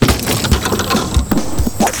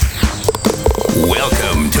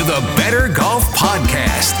Golf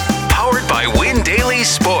Podcast, powered by Win Daily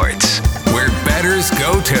Sports, where bettors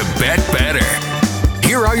go to bet better.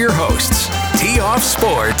 Here are your hosts, Tee Off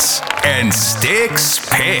Sports and Sticks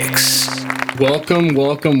Picks. Welcome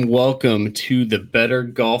to the Better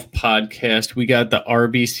Golf Podcast. We got the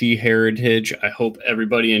RBC Heritage. I hope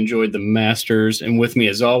everybody enjoyed the Masters. And with me,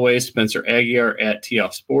 as always, Spencer Aguiar at Tee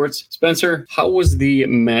Off Sports. Spencer, how was the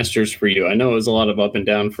Masters for you? I know it was a lot of up and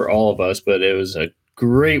down for all of us, but it was a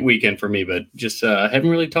great weekend for me. But just haven't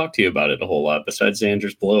really talked to you about it a whole lot besides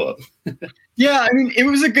Xander's blow up. Yeah, I mean, it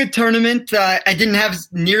was a good tournament. I didn't have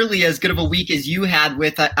nearly as good of a week as you had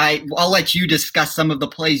with. I'll let you discuss some of the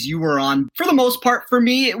plays you were on. For the most part, for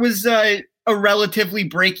me, it was a relatively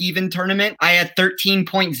break-even tournament. I had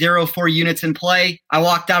 13.04 units in play. I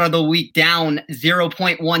walked out of the week down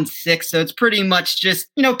 0.16, so it's pretty much just,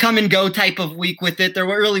 come and go type of week with it. There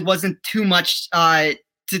really wasn't too much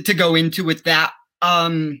to go into with that.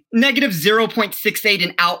 Negative 0.68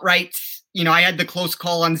 in outrights. I had the close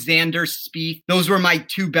call on Xander, Spieth. Those were my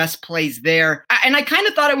two best plays there. And I kind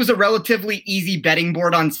of thought it was a relatively easy betting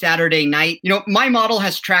board on Saturday night. My model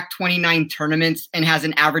has tracked 29 tournaments and has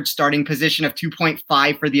an average starting position of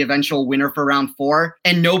 2.5 for the eventual winner for round 4.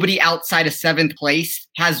 And nobody outside of 7th place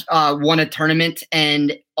has won a tournament,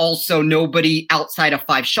 and also nobody outside of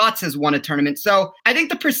 5 shots has won a tournament. So I think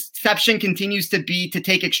the perception continues to be to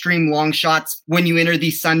take extreme long shots when you enter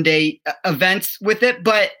these Sunday events with it.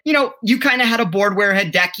 But, you kind of had a board where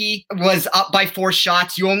Hideki was up by 4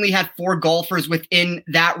 shots. You only had 4 golfers within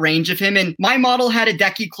that range of him. And my model had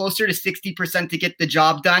Hideki closer to 60% to get the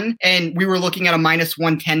job done. And we were looking at a minus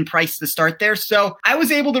 110 price to start there. So I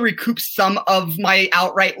was able to recoup some of my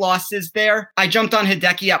outright losses there. I jumped on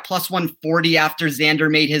Hideki at plus 140 after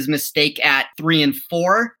Xander made his mistake at 3 and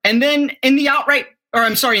 4. And then in the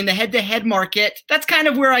in the head-to-head market, that's kind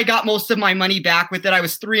of where I got most of my money back with it. I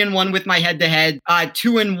was 3 and 1 with my head-to-head,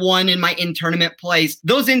 2 and 1 in my in-tournament plays.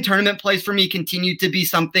 Those in-tournament plays for me continue to be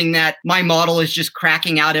something that my model is just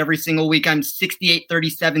cracking out every single week. I'm 68,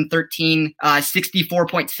 37, 13,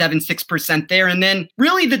 64.76% there. And then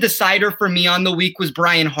really the decider for me on the week was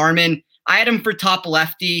Brian Harman. I had him for top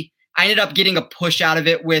lefty. I ended up getting a push out of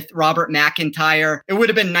it with Robert McIntyre. It would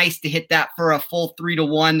have been nice to hit that for a full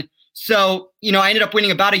 3-1. So, I ended up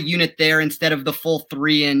winning about a unit there instead of the full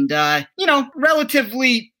 3 and,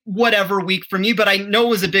 relatively whatever week for me, but I know it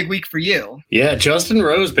was a big week for you. Yeah, Justin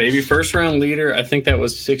Rose, baby. First round leader. I think that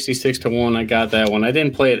was 66-1. I got that one. I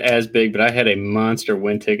didn't play it as big, but I had a monster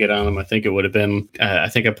win ticket on him. I think it would have been, I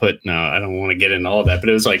don't want to get into all that, but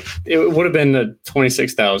it would have been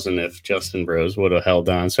 26,000 if Justin Rose would have held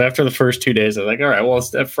on. So after the first 2 days, I was like, all right, well,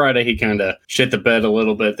 that Friday, he kind of shit the bed a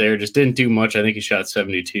little bit there. Just didn't do much. I think he shot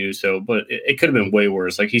 72. But it could have been way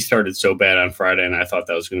worse. Like, he started so bad on Friday, and I thought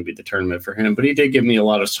that was going to be the tournament for him, but he did give me a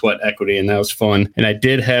lot of sweat equity, and that was fun. And I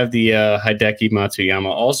did have the Hideki Matsuyama,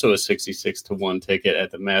 also a 66-1 ticket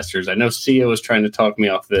at the Masters. I know Sia was trying to talk me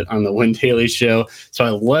off of it on the Win Daily show, so I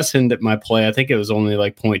lessened my play. I think it was only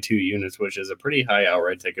like 0.2 units, which is a pretty high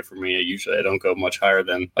outright ticket for me. I don't go much higher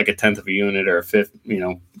than like a tenth of a unit or a fifth,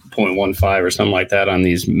 0.15 or something like that on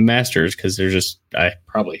these Masters, because I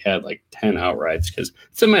probably had like 10 outrights because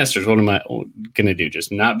it's a Masters. What am I going to do?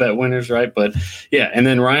 Just not bet winners, right? But yeah, and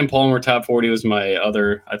then Ryan Palmer top 40 was my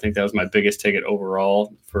other, I think that was my biggest ticket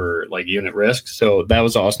overall for like unit risk. So that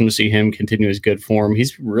was awesome to see him continue his good form.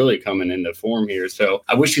 He's really coming into form here. So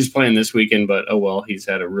I wish he was playing this weekend, but oh well, he's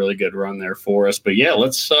had a really good run there for us. But yeah,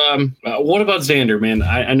 let's, what about Xander, man?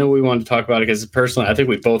 I know we wanted to talk about it because personally, I think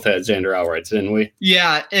we both had Xander outrights, didn't we?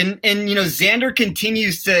 Yeah. And Xander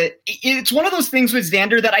continues to, it's one of those things with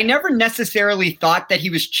Xander that I never necessarily thought that he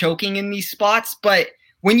was choking in these spots, but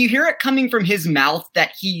when you hear it coming from his mouth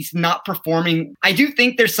that he's not performing, I do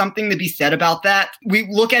think there's something to be said about that. We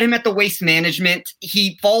look at him at the waste management.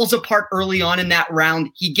 He falls apart early on in that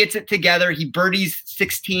round. He gets it together. He birdies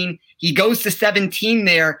 16. He goes to 17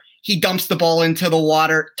 there. He dumps the ball into the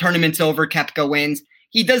water. Tournament's over. Koepka wins.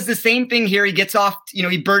 He does the same thing here. He gets off,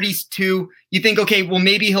 he birdies 2. You think, okay, well,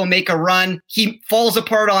 maybe he'll make a run. He falls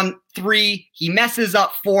apart on 3. He messes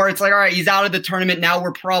up 4. It's like, all right, he's out of the tournament. Now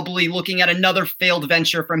we're probably looking at another failed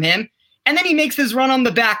venture from him. And then he makes his run on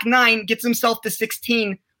the back 9, gets himself to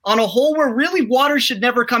 16 on a hole where really water should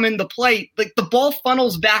never come into play. Like, the ball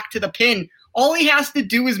funnels back to the pin. All he has to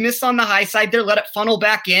do is miss on the high side there, let it funnel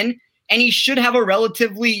back in, and he should have a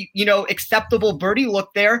relatively, acceptable birdie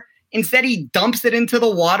look there. Instead, he dumps it into the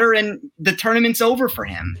water and the tournament's over for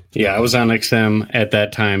him. Yeah, I was on XM at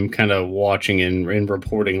that time, kind of watching and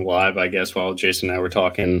reporting live, I guess, while Jason and I were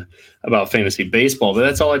talking about fantasy baseball. But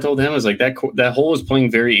that's all I told him is like that hole was playing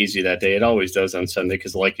very easy that day. It always does on Sunday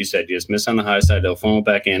because, like you said, you just miss on the high side, they'll funnel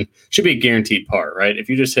back in. Should be a guaranteed par, right? If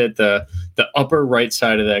you just hit the upper right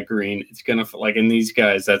side of that green, it's gonna like in these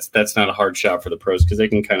guys. That's not a hard shot for the pros because they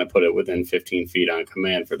can kind of put it within 15 feet on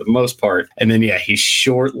command for the most part. And then he's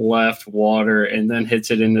short left water and then hits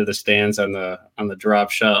it into the stands on the drop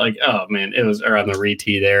shot. Like, oh man, it was or on the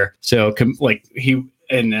re-tee there. So Hideki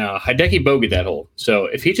bogeyed that hole. So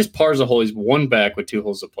if he just pars the hole, he's one back with 2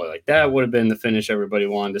 holes to play. Like that would have been the finish everybody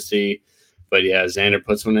wanted to see. But yeah, Xander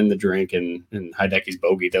puts one in the drink, and Hideki's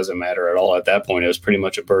bogey doesn't matter at all at that point. It was pretty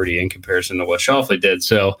much a birdie in comparison to what Schauffele did.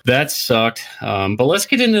 So that sucked. But let's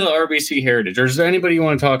get into the RBC Heritage. Or is there anybody you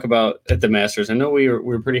want to talk about at the Masters? I know we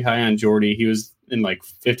were pretty high on Jordy. He was in like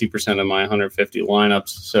 50% of my 150 lineups.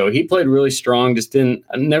 So he played really strong,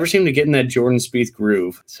 never seemed to get in that Jordan Spieth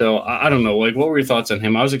groove. So I don't know, like what were your thoughts on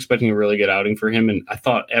him? I was expecting a really good outing for him. And I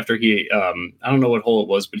thought after I don't know what hole it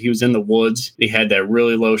was, but he was in the woods. He had that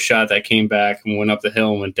really low shot that came back and went up the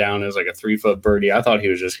hill and went down. It was like a 3-foot birdie. I thought he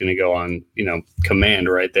was just going to go on, command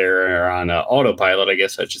right there or on autopilot, I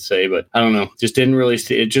guess I should say. But I don't know, just didn't really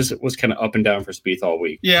see it. Just was kind of up and down for Spieth all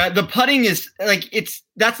week. Yeah. The putting is like,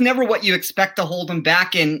 that's never what you expect to hold him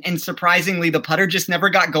back. And surprisingly, the putter just never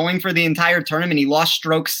got going for the entire tournament. He lost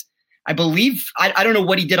strokes. I believe, I don't know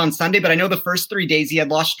what he did on Sunday, but I know the first 3 days he had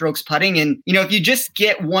lost strokes putting. And, if you just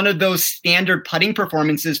get one of those standard putting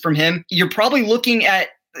performances from him, you're probably looking at,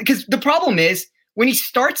 because the problem is when he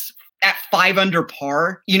starts at 5 under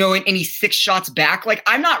par, and he's 6 shots back, like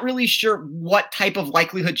I'm not really sure what type of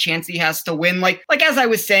likelihood chance he has to win. Like as I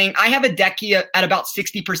was saying, I have Hideki at about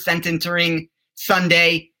 60% entering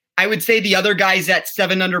Sunday. I would say the other guys at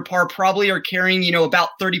 7 under par probably are carrying, about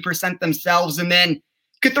 30% themselves. And then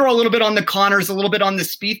could throw a little bit on the Connors, a little bit on the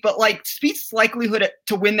Spieth. But like Spieth's likelihood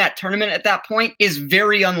to win that tournament at that point is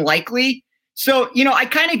very unlikely. So, I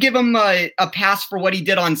kind of give him a pass for what he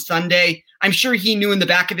did on Sunday. I'm sure he knew in the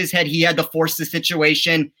back of his head he had to force the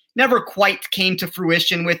situation. Never quite came to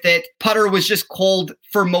fruition with it. Putter was just cold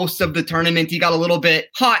for most of the tournament. He got a little bit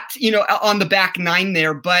hot, on the back 9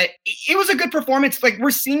 there, but it was a good performance. Like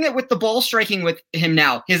we're seeing it with the ball striking with him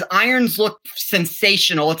now. His irons look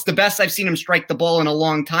sensational. It's the best I've seen him strike the ball in a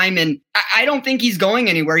long time. And I don't think he's going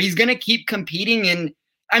anywhere. He's going to keep competing. And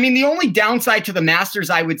I mean, the only downside to the Masters,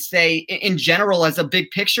 I would say in general as a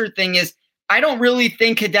big picture thing is I don't really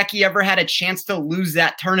think Hideki ever had a chance to lose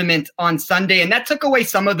that tournament on Sunday. And that took away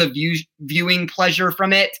some of the viewing pleasure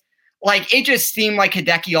from it. Like it just seemed like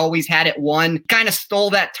Hideki always had it won, kind of stole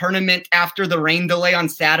that tournament after the rain delay on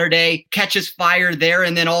Saturday, catches fire there.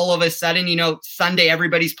 And then all of a sudden, Sunday,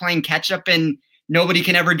 everybody's playing catch up and nobody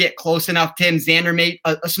can ever get close enough to him. Xander made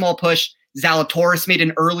a small push. Zalatoris made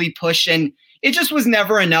an early push and it just was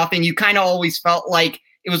never enough. And you kind of always felt like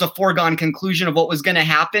it was a foregone conclusion of what was going to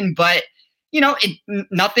happen. But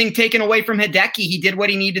nothing taken away from Hideki. He did what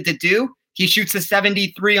he needed to do. He shoots a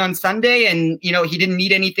 73 on Sunday and, he didn't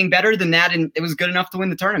need anything better than that. And it was good enough to win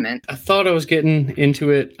the tournament. I thought I was getting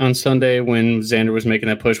into it on Sunday when Xander was making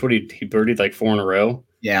that push. What he birdied like 4 in a row.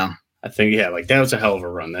 Yeah. I think, like that was a hell of a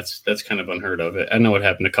run. That's kind of unheard of. I know it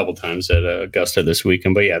happened a couple times at Augusta this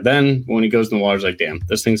weekend, but yeah, then when he goes in the water, it's like, damn,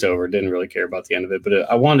 this thing's over. Didn't really care about the end of it, but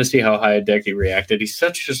I wanted to see how Hideki reacted. He's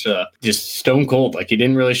such just stone cold. Like he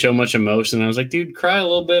didn't really show much emotion. I was like, dude, cry a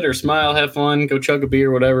little bit or smile, have fun, go chug a beer,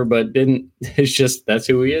 whatever. But didn't. It's just that's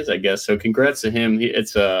who he is, I guess. So congrats to him.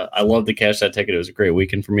 I love to cash that ticket. It was a great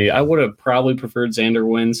weekend for me. I would have probably preferred Xander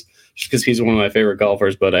wins just because he's one of my favorite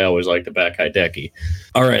golfers, but I always like to back Hideki.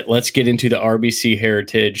 All right, let's get into the RBC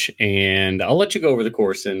Heritage, and I'll let you go over the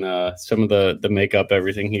course and some of the makeup,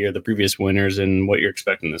 everything here, the previous winners, and what you're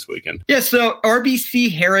expecting this weekend. Yeah, so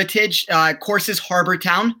RBC Heritage course is Harbour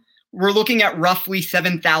Town. We're looking at roughly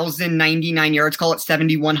 7,099 yards, call it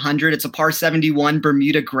 7,100. It's a par 71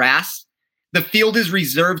 Bermuda grass. The field is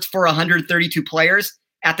reserved for 132 players.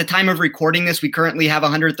 At the time of recording this, we currently have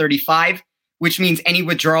 135. Which means any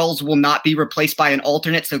withdrawals will not be replaced by an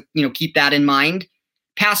alternate. So, keep that in mind.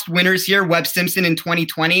 Past winners here, Webb Simpson in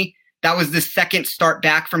 2020. That was the second start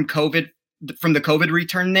back from the COVID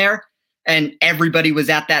return there. And everybody was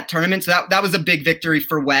at that tournament. So that was a big victory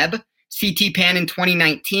for Webb. CT Pan in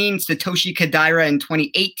 2019, Satoshi Kodaira in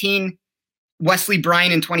 2018, Wesley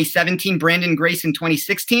Bryan in 2017, Brandon Grace in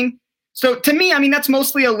 2016. So to me, that's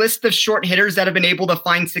mostly a list of short hitters that have been able to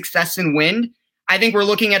find success and win. I think we're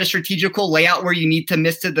looking at a strategical layout where you need to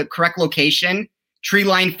miss to the correct location. Tree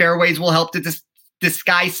line fairways will help to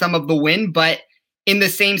disguise some of the wind, but in the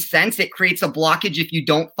same sense, it creates a blockage if you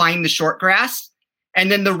don't find the short grass.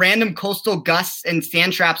 And then the random coastal gusts and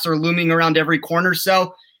sand traps are looming around every corner.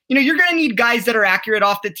 So you're going to need guys that are accurate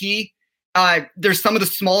off the tee. There's some of the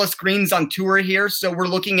smallest greens on tour here. So we're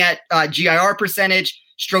looking at GIR percentage,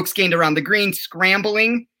 strokes gained around the green,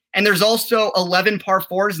 scrambling. And there's also 11 par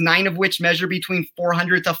fours, 9 of which measure between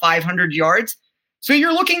 400 to 500 yards. So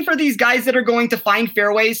you're looking for these guys that are going to find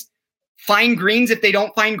fairways, find greens. If they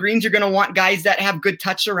don't find greens, you're going to want guys that have good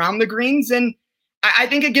touch around the greens. And I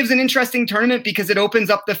think it gives an interesting tournament because it opens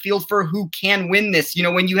up the field for who can win this.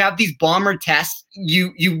 When you have these bomber tests,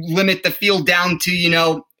 you limit the field down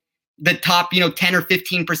to, the top, 10 or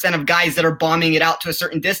 15% of guys that are bombing it out to a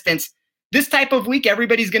certain distance. This type of week,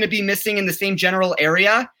 everybody's going to be missing in the same general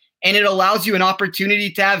area. And it allows you an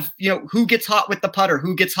opportunity to have, who gets hot with the putter,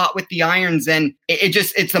 who gets hot with the irons. And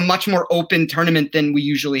it's a much more open tournament than we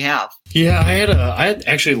usually have. Yeah, I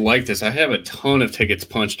actually like this. I have a ton of tickets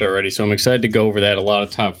punched already, so I'm excited to go over that. A lot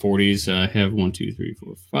of top 40s. I have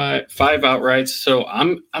 5 outrights. So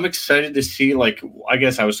I'm excited to see, I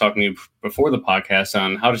guess I was talking to you before the podcast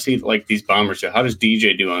on how to see these bombers do. How does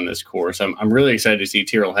DJ do on this course? I'm really excited to see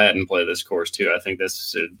Tyrrell Hatton play this course too. I think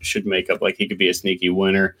this should make up he could be a sneaky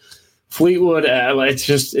winner. Fleetwood,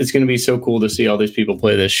 it's going to be so cool to see all these people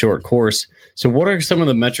play this short course. So what are some of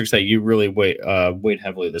the metrics that you really weight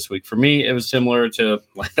heavily this week? For me, it was similar to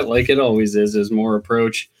like it always is more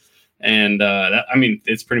approach. And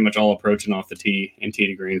it's pretty much all approach and off the tee and tee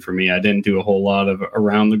to green for me. I didn't do a whole lot of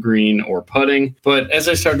around the green or putting. But as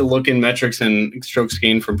I started to look in metrics and strokes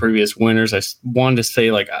gained from previous winners, I wanted to say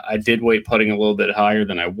I did weight putting a little bit higher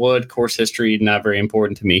than I would. Course history, not very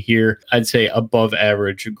important to me here. I'd say above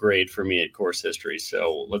average grade for me at course history.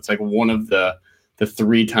 So it's one of the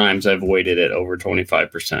 3 times I've weighted it over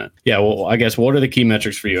 25%. Yeah, well, I guess what are the key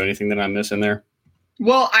metrics for you? Anything that I'm missing there?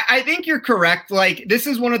 Well, I think you're correct. This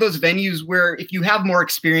is one of those venues where if you have more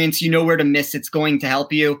experience, you know where to miss. It's going to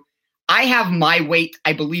help you. I have my weight,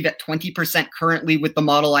 I believe, at 20% currently with the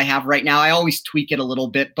model I have right now. I always tweak it a little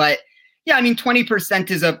bit, but yeah, 20%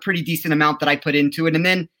 is a pretty decent amount that I put into it. And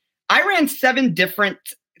then I ran 7 different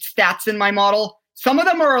stats in my model. Some of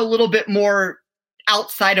them are a little bit more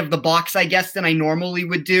outside of the box, I guess, than I normally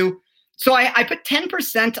would do. So I put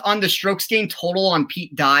 10% on the strokes gained total on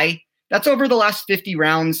Pete Dye. That's over the last 50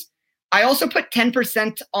 rounds. I also put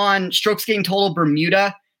 10% on strokes gained total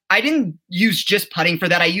Bermuda. I didn't use just putting for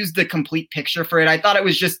that. I used the complete picture for it. I thought it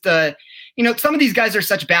was just, some of these guys are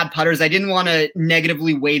such bad putters. I didn't want to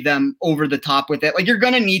negatively weigh them over the top with it. You're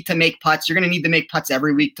going to need to make putts. You're going to need to make putts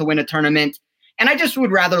every week to win a tournament. And I just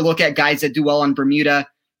would rather look at guys that do well on Bermuda.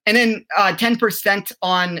 And then 10%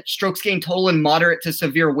 on strokes gained total and moderate to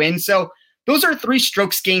severe wins. So those are 3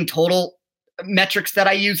 strokes gained total metrics that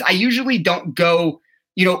I use. I usually don't go,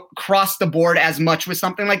 cross the board as much with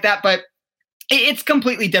something like that, but it's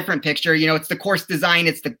completely different picture. It's the course design,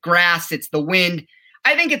 it's the grass, it's the wind.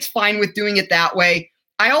 I think it's fine with doing it that way.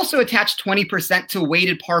 I also attached 20% to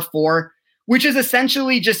weighted par 4, which is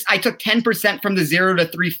essentially just, I took 10% from the 0 to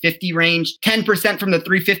 350 range, 10% from the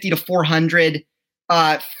 350 to 400,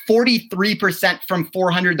 43% from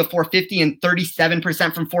 400 to 450, and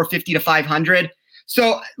 37% from 450 to 500.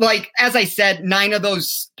 So, as I said, 9 of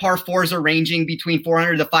those par 4s are ranging between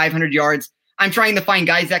 400 to 500 yards. I'm trying to find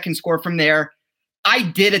guys that can score from there. I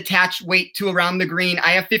did attach weight to around the green.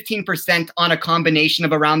 I have 15% on a combination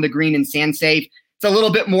of around the green and sand save. It's a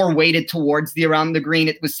little bit more weighted towards the around the green.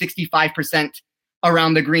 It was 65%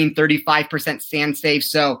 around the green, 35% sand save.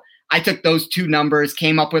 So I took those 2 numbers,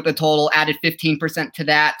 came up with a total, added 15% to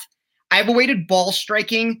that. I have a weighted ball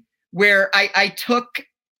striking where I took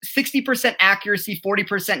 60% accuracy,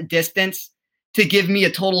 40% distance to give me a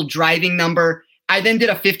total driving number. I then did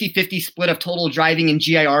a 50-50 split of total driving and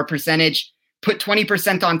GIR percentage, put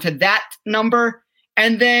 20% onto that number.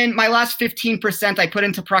 And then my last 15% I put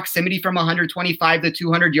into proximity from 125 to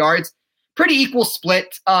 200 yards. Pretty equal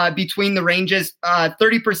split between the ranges,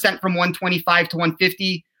 30% from 125 to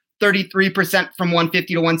 150, 33% from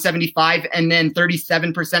 150 to 175, and then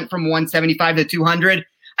 37% from 175 to 200.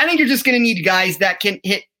 I think you're just going to need guys that can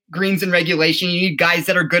hit greens in regulation. You need guys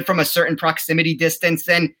that are good from a certain proximity distance.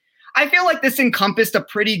 And I feel like this encompassed a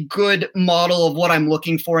pretty good model of what I'm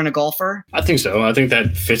looking for in a golfer. I think so. I think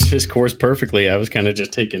that fits his course perfectly. I was kind of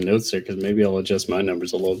just taking notes there because maybe I'll adjust my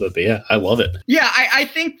numbers a little bit. But yeah, I love it. Yeah, I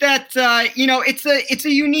think that it's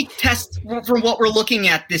a unique test from what we're looking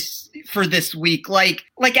at this week. Like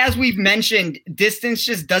as we've mentioned, distance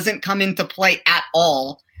just doesn't come into play at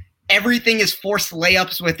all. Everything is forced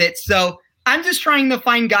layups with it. So I'm just trying to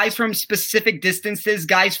find guys from specific distances,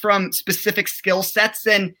 guys from specific skill sets,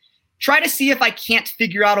 and try to see if I can't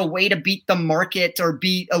figure out a way to beat the market or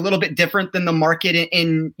be a little bit different than the market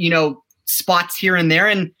in spots here and there.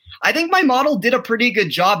 And I think my model did a pretty good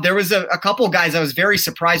job. There was a couple guys I was very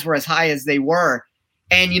surprised were as high as they were.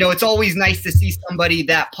 And, it's always nice to see somebody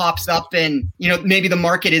that pops up and, maybe the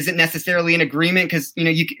market isn't necessarily in agreement because,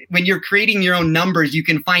 when you're creating your own numbers, you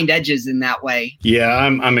can find edges in that way. Yeah,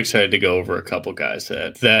 I'm excited to go over a couple guys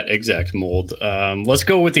that exact mold. Let's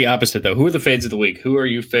go with the opposite, though. Who are the fades of the week? Who are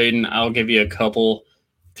you fading? I'll give you a couple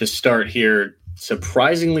to start here.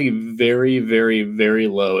 Surprisingly very, very, very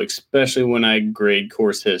low, especially when I grade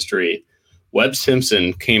course history. Webb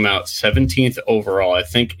Simpson came out 17th overall. I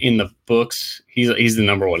think in the books, he's the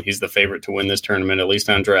number one. He's the favorite to win this tournament, at least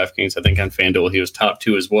on DraftKings. I think on FanDuel, he was top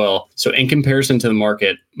 2 as well. So in comparison to the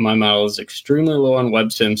market, my model is extremely low on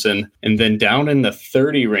Webb Simpson. And then down in the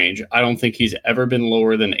 30 range, I don't think he's ever been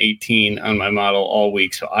lower than 18 on my model all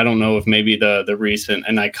week. So I don't know if maybe the recent,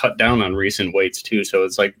 and I cut down on recent weights too. So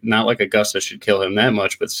it's like not like Augusta should kill him that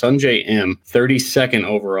much, but Sungjae Im, 32nd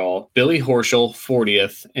overall, Billy Horschel,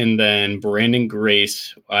 40th, and then Brandon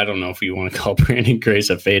Grace. I don't know if you want to call Brandon Grace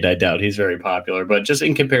a fade. I doubt he's very popular, but just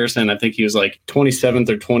in comparison, I think he was like 27th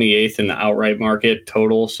or 28th in the outright market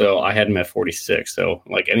total. So I had him at 46. So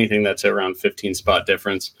like anything that's around 15 spot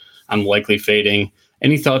difference, I'm likely fading.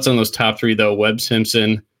 Any thoughts on those top 3 though? Webb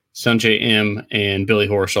Simpson, Sungjae Im, and Billy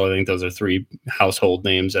Horschel. I think those are 3 household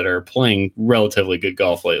names that are playing relatively good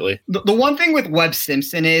golf lately. The one thing with Webb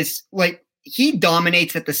Simpson is like he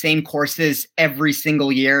dominates at the same courses every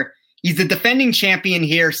single year. He's the defending champion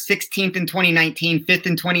here, 16th in 2019, 5th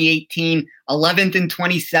in 2018, 11th in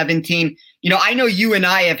 2017. I know you and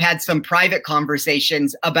I have had some private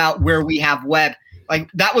conversations about where we have Webb. Like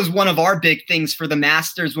that was one of our big things for the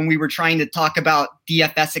Masters when we were trying to talk about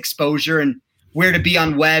DFS exposure and where to be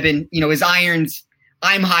on Webb. And, his irons,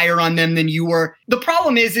 I'm higher on them than you were. The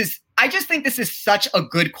problem is I just think this is such a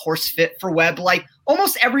good course fit for Webb. Like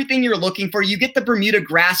almost everything you're looking for, you get the Bermuda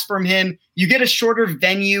grass from him. You get a shorter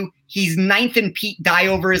venue. He's 9th in peak die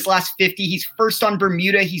over his last 50. He's first on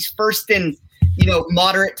Bermuda. He's first in,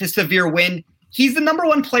 moderate to severe wind. He's the number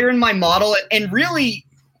 1 player in my model. And really,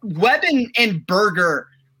 Webb and Berger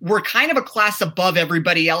were kind of a class above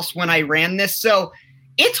everybody else when I ran this. So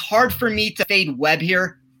it's hard for me to fade Webb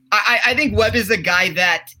here. I think Webb is a guy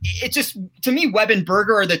that it just, to me, Webb and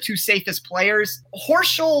Berger are the 2 safest players.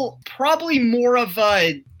 Horschel, probably more of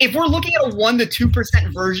a, if we're looking at a 1 to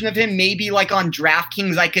 2% version of him, maybe like on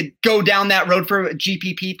DraftKings, I could go down that road for a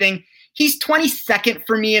GPP thing. He's 22nd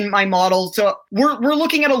for me in my model. So we're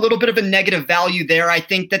looking at a little bit of a negative value there. I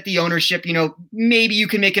think that the ownership, maybe you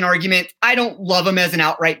can make an argument. I don't love him as an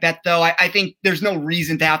outright bet, though. I think there's no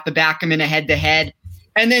reason to have to back him in a head-to-head.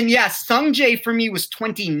 And then, Sungjae for me was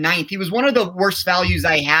 29th. He was one of the worst values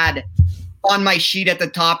I had on my sheet at the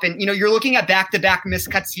top. And, you're looking at back-to-back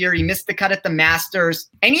miscuts here. He missed the cut at the Masters.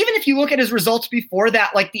 And even if you look at his results before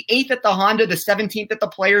that, like the 8th at the Honda, the 17th at the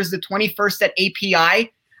Players, the 21st at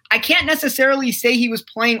API, I can't necessarily say he was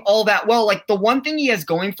playing all that well. Like the one thing he has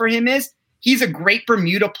going for him is he's a great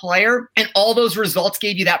Bermuda player, and all those results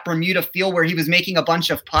gave you that Bermuda feel where he was making a bunch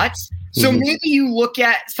of putts. So maybe you look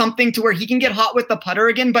at something to where he can get hot with the putter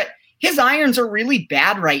again, but his irons are really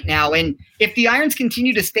bad right now. And if the irons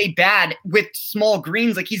continue to stay bad with small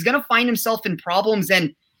greens, like he's going to find himself in problems.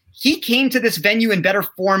 And he came to this venue in better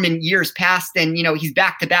form in years past, and, he's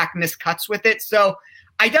back-to-back missed cuts with it. So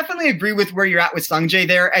I definitely agree with where you're at with Sungjae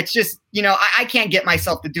there. It's just, I can't get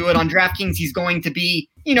myself to do it. On DraftKings, he's going to be,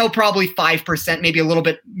 probably 5%, maybe a little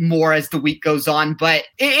bit more as the week goes on. But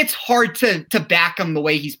it's hard to back him the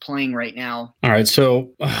way he's playing right now. All right,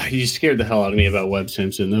 so you scared the hell out of me about Webb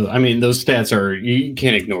Simpson. I mean, those stats you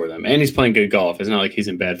can't ignore them. And he's playing good golf. It's not like he's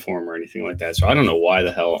in bad form or anything like that. So I don't know why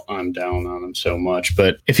the hell I'm down on him so much.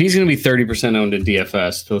 But if he's going to be 30% owned in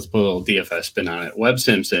DFS, let's put a little DFS spin on it. Webb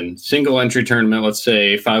Simpson, single entry tournament, let's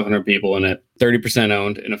say 500 people in it, 30%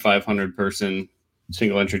 owned in a 500-person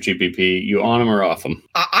single entry GPP. You on him or off him?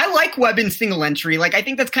 I like Webb in single entry. Like, I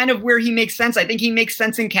think that's kind of where he makes sense. I think he makes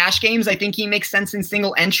sense in cash games. I think he makes sense in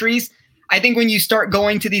single entries. I think when you start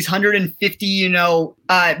going to these 150,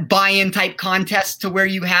 buy-in type contests to where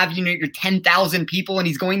you have, your 10,000 people and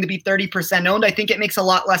he's going to be 30% owned, I think it makes a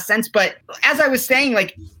lot less sense. But as I was saying,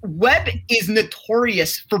 like, Webb is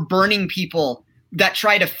notorious for burning people that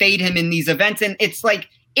try to fade him in these events. And it's like,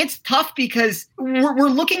 it's tough because we're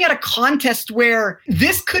looking at a contest where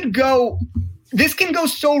this can go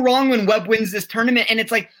so wrong when Webb wins this tournament. And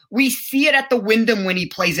it's like, we see it at the Wyndham when he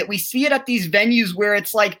plays it. We see it at these venues where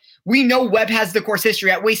it's like, we know Webb has the course history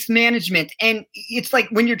at Waste Management. And it's like,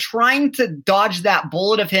 when you're trying to dodge that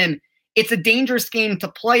bullet of him, it's a dangerous game to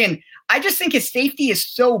play. And I just think his safety is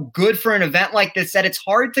so good for an event like this that it's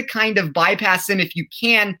hard to kind of bypass him if you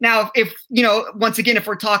can. Now, if once again, if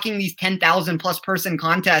we're talking these 10,000 plus person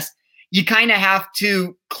contests, you kind of have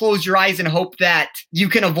to close your eyes and hope that you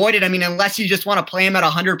can avoid it. I mean, unless you just want to play him at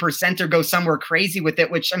 100% or go somewhere crazy with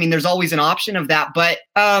it, which, I mean, there's always an option of that. But,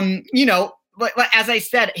 as I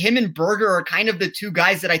said, him and Berger are kind of the two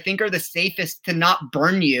guys that I think are the safest to not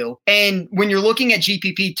burn you. And when you're looking at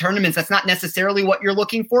GPP tournaments, that's not necessarily what you're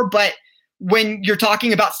looking for. But when you're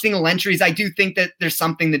talking about single entries, I do think that there's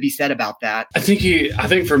something to be said about that. I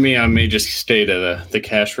think for me, I may just stay to the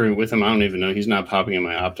cash route with him. I don't even know. He's not popping in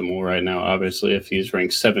my optimal right now, obviously, if he's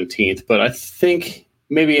ranked 17th. But I think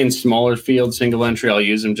maybe in smaller field single entry, I'll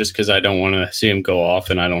use him just because I don't want to see him go off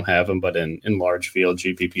and I don't have him. But in large field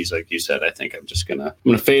GPPs, like you said, I think I'm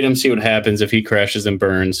gonna fade him, see what happens. If he crashes and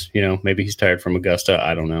burns, maybe he's tired from Augusta.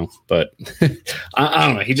 I don't know, but I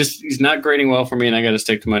don't know. He's not grading well for me, and I got to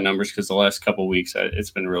stick to my numbers because the last couple of weeks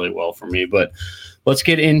it's been really well for me. But let's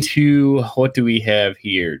get into what do we have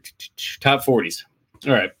here? Top 40s.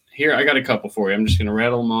 All right, here I got a couple for you. I'm just gonna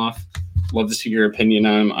rattle them off. Love to see your opinion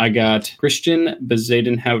on him. I got Christian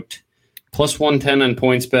Bezuidenhout plus 110 on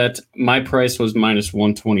PointsBet. My price was minus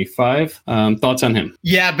 125. Thoughts on him?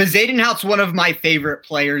 Yeah, Bezuidenhout's one of my favorite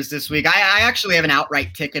players this week. I actually have an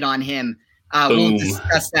outright ticket on him. We'll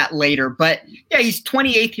discuss that later. But yeah, he's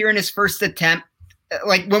 28th here in his first attempt.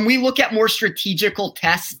 Like when we look at more strategical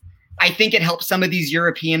tests, I think it helps some of these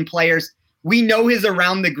European players. We know his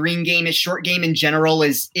around the green game, his short game in general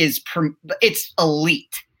it's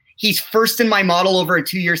elite. He's first in my model over a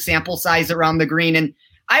 2-year sample size around the green. And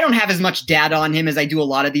I don't have as much data on him as I do a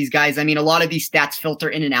lot of these guys. I mean, a lot of these stats filter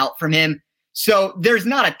in and out from him. So there's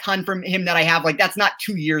not a ton from him that I have. Like that's not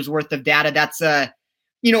 2 years worth of data. That's a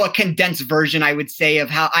condensed version, I would say,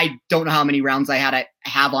 of how I don't know how many rounds I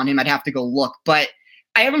have on him. I'd have to go look, but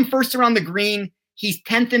I have him first around the green. He's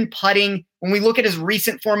 10th in putting. When we look at his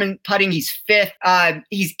recent form in putting, he's 5th.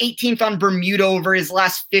 He's 18th on Bermuda over his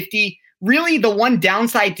last 50. Really, the one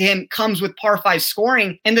downside to him comes with par 5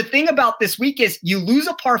 scoring. And the thing about this week is you lose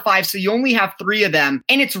a par 5, so you only have 3 of them.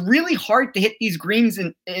 And it's really hard to hit these greens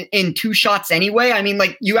in 2 shots anyway. I mean,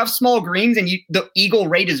 like you have small greens and the eagle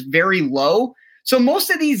rate is very low. So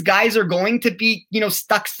most of these guys are going to be,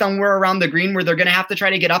 stuck somewhere around the green where they're going to have to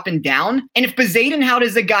try to get up and down. And if Bezuidenhout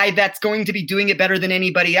is a guy that's going to be doing it better than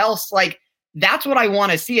anybody else, like that's what I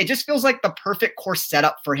want to see. It just feels like the perfect course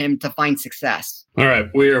setup for him to find success. All right,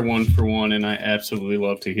 we are 1 for 1, and I absolutely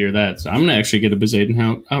love to hear that. So I'm going to actually get a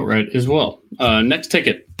Bezuidenhout outright as well. Next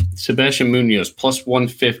ticket, Sebastian Munoz, plus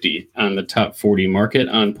 150 on the top 40 market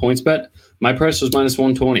on PointsBet. My price was minus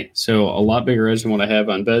 120, so a lot bigger edge than what I have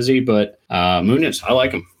on Bezzy, but Munoz, I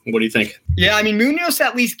like him. What do you think? Yeah, I mean, Munoz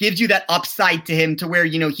at least gives you that upside to him to where,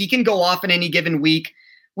 he can go off in any given week.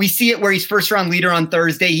 We see it where he's first round leader on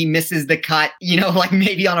Thursday. He misses the cut, like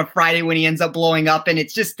maybe on a Friday when he ends up blowing up. And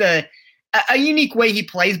it's just a unique way he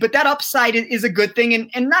plays. But that upside is a good thing.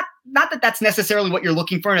 And not that that's necessarily what you're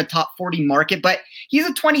looking for in a top 40 market, but he's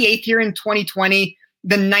a 28th here in 2020,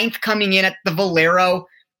 the 9th coming in at the Valero.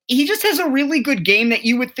 He just has a really good game that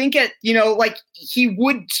you would think like he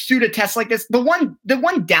would suit a test like this. The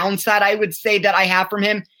one downside I would say that I have from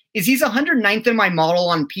him is he's 109th in my model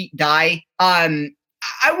on Pete Dye.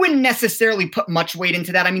 I wouldn't necessarily put much weight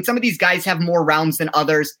into that. I mean, some of these guys have more rounds than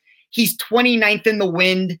others. He's 29th in the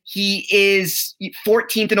wind. He is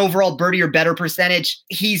 14th in overall birdie or better percentage.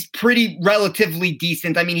 He's pretty relatively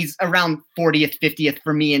decent. I mean, he's around 40th, 50th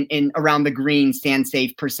for me in around the green stand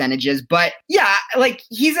safe percentages. But yeah, like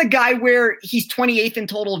he's a guy where he's 28th in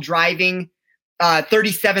total driving,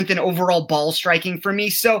 37th in overall ball striking for me.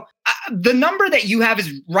 So the number that you have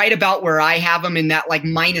is right about where I have him in that like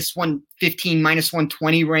minus 115, minus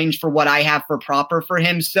 120 range for what I have for proper for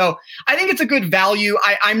him. So I think it's a good value.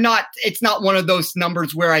 It's not one of those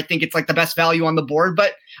numbers where I think it's like the best value on the board,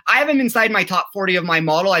 but I have him inside my top 40 of my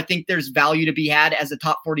model. I think there's value to be had as a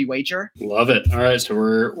top 40 wager. Love it. All right. So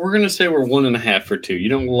we're going to say we're 1.5 for 2. You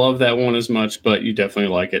don't love that one as much, but you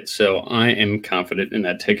definitely like it. So I am confident in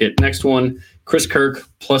that ticket. Next one, Chris Kirk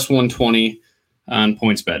plus 120 on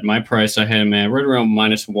PointsBet. My price, I had him at right around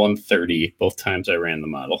minus 130 both times I ran the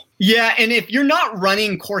model. Yeah, and if you're not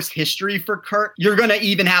running course history for Kirk, you're going to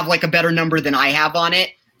even have like a better number than I have on it.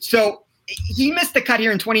 So he missed the cut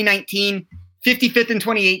here in 2019, 55th in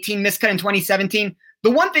 2018, missed cut in 2017.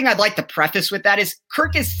 The one thing I'd like to preface with that is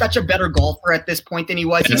Kirk is such a better golfer at this point than he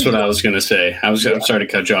was. That's what I was going to say. I'm sorry to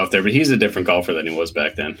cut you off there, but he's a different golfer than he was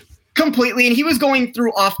back then. Completely. And he was going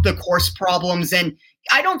through off the course problems. And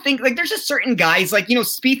I don't think like there's just certain guys like,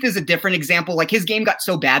 Spieth is a different example. Like his game got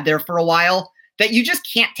so bad there for a while that you just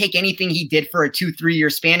can't take anything he did for a 2-3 year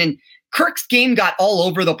span. And Kirk's game got all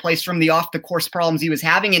over the place from the off the course problems he was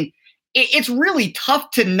having. And it's really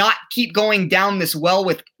tough to not keep going down this well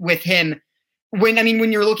with him.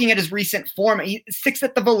 When you're looking at his recent form, 6th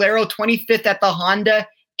at the Valero, 25th at the Honda,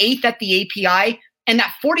 8th at the API, and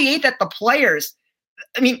that 48th at the Players.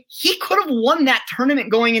 I mean, he could have won that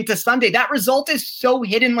tournament going into Sunday. That result is so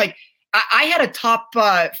hidden. Like, I had a top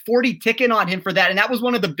 40 ticket on him for that, and that was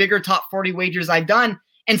one of the bigger top 40 wagers I've done.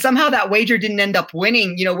 And somehow that wager didn't end up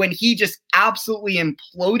winning, when he just absolutely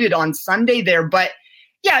imploded on Sunday there. But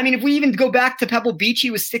yeah, I mean, if we even go back to Pebble Beach,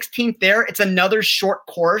 he was 16th there. It's another short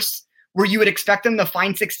course where you would expect him to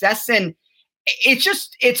find success. And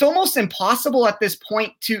it's almost impossible at this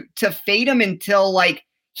point to fade him until like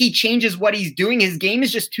he changes what he's doing. His game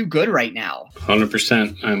is just too good right now.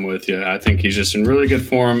 100%. I'm with you. I think he's just in really good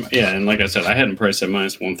form. Yeah. And like I said, I had him priced at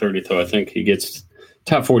 -130, though. I think he gets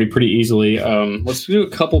top 40 pretty easily. Let's do a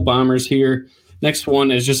couple bombers here. Next one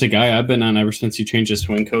is just a guy I've been on ever since he changed his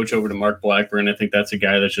swing coach over to Mark Blackburn. I think that's a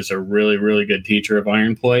guy that's just a really, really good teacher of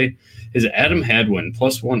iron play. Is Adam Hadwin,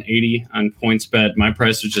 +180 on PointsBet. My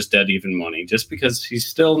price was just dead even money, just because he's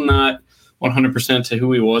still not 100% to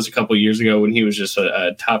who he was a couple of years ago when he was just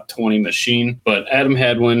a top 20 machine. But Adam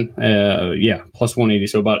Hadwin, +180,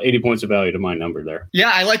 so about 80 points of value to my number there.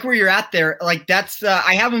 Yeah, I like where you're at there. Like that's,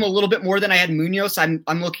 I have him a little bit more than I had Munoz. I'm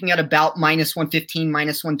looking at about -115,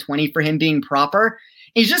 -120 for him being proper.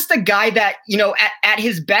 He's just a guy that, at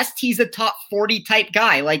his best, he's a top 40 type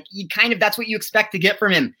guy. Like that's what you expect to get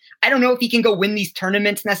from him. I don't know if he can go win these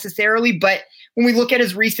tournaments necessarily, but when we look at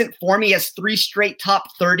his recent form, he has 3 straight top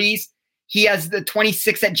 30s. He has the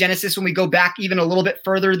 26 at Genesis when we go back even a little bit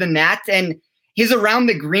further than that. And his around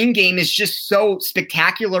the green game is just so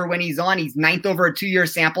spectacular when he's on. He's 9th over a 2-year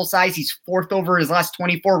sample size. He's 4th over his last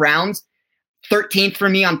 24 rounds, 13th for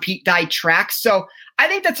me on Pete Dye tracks. So I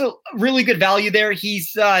think that's a really good value there. He's,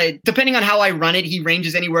 depending on how I run it, he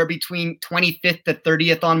ranges anywhere between 25th to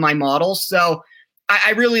 30th on my model. So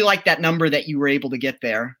I really like that number that you were able to get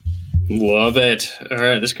there. Love it. All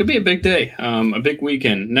right, this could be a big day, a big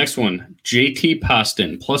weekend. Next one, JT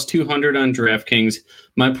Poston, +200 on DraftKings.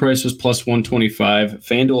 My price was +125.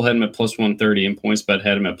 FanDuel had him at +130, and PointsBet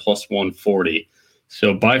had him at +140.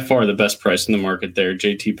 So by far the best price in the market there.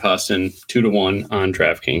 JT Poston, 2-1 on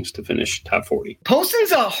DraftKings to finish top 40.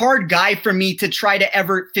 Poston's a hard guy for me to try to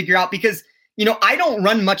ever figure out because I don't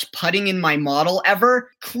run much putting in my model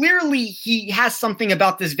ever. Clearly, he has something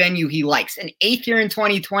about this venue he likes. An 8th here in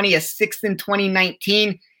 2020, a 6th in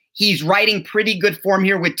 2019. He's riding pretty good form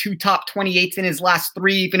here with 2 top 28s in his last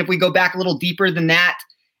 3. Even if we go back a little deeper than that,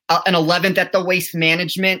 an 11th at the Waste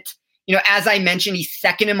Management. As I mentioned, he's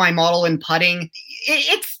 2nd in my model in putting.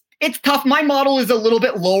 It's tough. My model is a little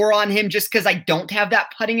bit lower on him just because I don't have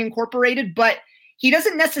that putting incorporated, but he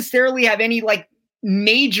doesn't necessarily have any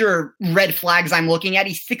major red flags I'm looking at.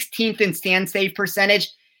 He's 16th in stand save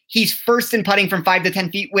percentage. He's 1st in putting from 5 to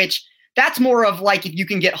 10 feet, which that's more of if you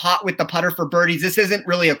can get hot with the putter for birdies. This isn't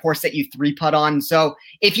really a course that you 3-putt on. So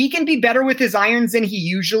if he can be better with his irons than he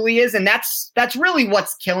usually is, and that's really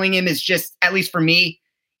what's killing him is just, at least for me,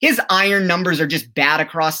 his iron numbers are just bad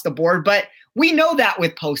across the board. But we know that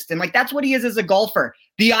with Poston. That's what he is as a golfer.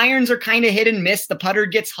 The irons are kind of hit and miss. The putter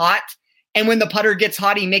gets hot. And when the putter gets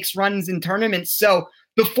hot, he makes runs in tournaments. So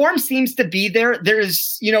the form seems to be there.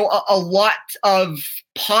 There's, a lot of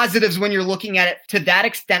positives when you're looking at it to that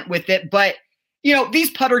extent with it. But,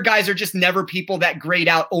 these putter guys are just never people that grade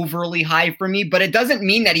out overly high for me. But it doesn't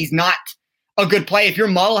mean that he's not a good play. If your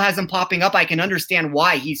model has him popping up, I can understand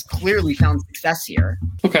why. He's clearly found success here.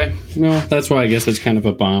 Okay. No, that's why I guess it's kind of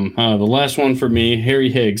a bomb. The last one for me, Harry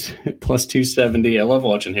Higgs, +270. I love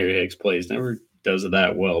watching Harry Higgs play. He's never does it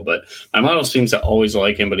that well, but my model seems to always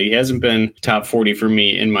like him, but he hasn't been top 40 for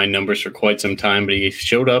me in my numbers for quite some time, but he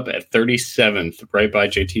showed up at 37th right by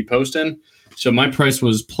JT Poston. So my price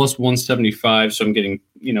was +175. So I'm getting,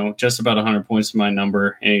 just about 100 points to my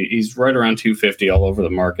number. And he's right around 250 all over the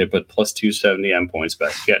market, but +270 on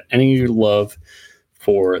PointsBet. You got any love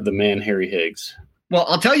for the man, Harry Higgs? Well,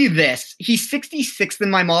 I'll tell you this. He's 66th in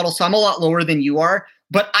my model, so I'm a lot lower than you are,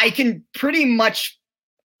 but I can pretty much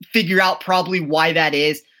figure out probably why that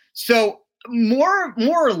is. So more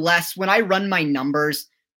or less when I run my numbers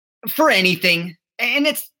for anything, and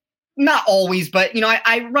it's not always, but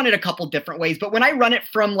I run it a couple different ways, but when I run it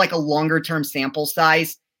from a longer term sample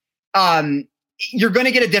size, you're going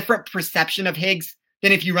to get a different perception of Higgs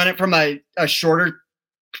than if you run it from a shorter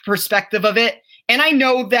perspective of it. And I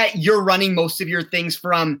know that you're running most of your things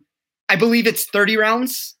from, I believe it's 30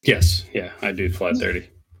 rounds. Yes. Yeah, I do flat 30.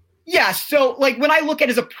 Yeah, so like when I look at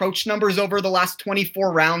his approach numbers over the last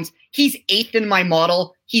 24 rounds, he's 8th in my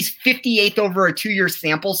model. He's 58th over a 2-year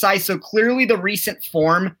sample size. So clearly the recent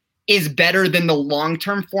form is better than the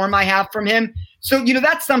long-term form I have from him. So,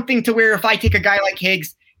 that's something to where if I take a guy like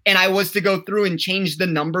Higgs and I was to go through and change the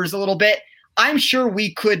numbers a little bit, I'm sure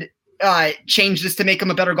we could change this to make him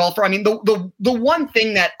a better golfer. I mean, the one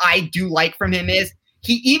thing that I do like from him is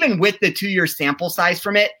even with the 2-year sample size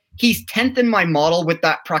from it, he's 10th in my model with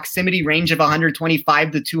that proximity range of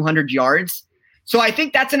 125 to 200 yards. So I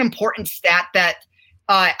think that's an important stat that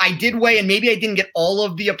I did weigh, and maybe I didn't get all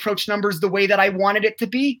of the approach numbers the way that I wanted it to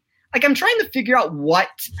be. Like, I'm trying to figure out what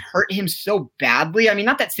hurt him so badly. I mean,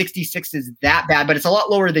 not that 66 is that bad, but it's a lot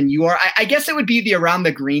lower than you are. I guess it would be the around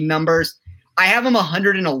the green numbers. I have him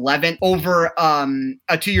 111 over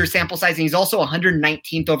a 2-year sample size, and he's also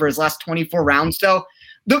 119th over his last 24 rounds. So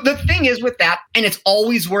the thing is with that, and it's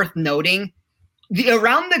always worth noting, the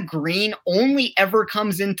around the green only ever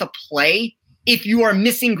comes into play if you are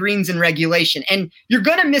missing greens in regulation. And you're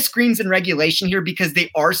going to miss greens in regulation here because they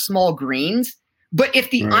are small greens. But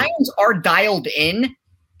if the irons are dialed in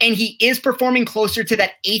and he is performing closer to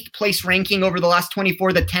that 8th place ranking over the last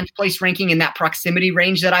 24, the 10th place ranking in that proximity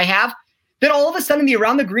range that I have, then all of a sudden the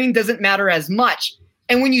around the green doesn't matter as much.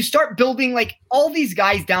 And when you start building like all these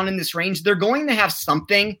guys down in this range, they're going to have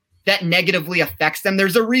something that negatively affects them.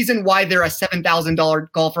 There's a reason why they're a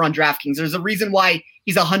 $7,000 golfer on DraftKings. There's a reason why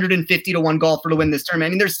he's 150 to 1 golfer to win this tournament.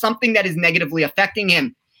 I mean, there's something that is negatively affecting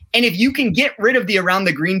him. And if you can get rid of the around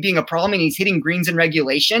the green being a problem and he's hitting greens in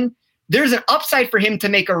regulation, there's an upside for him to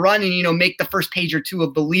make a run and, make the first page or two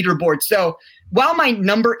of the leaderboard. So while my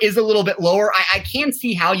number is a little bit lower, I can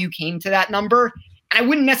see how you came to that number. And I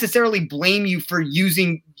wouldn't necessarily blame you for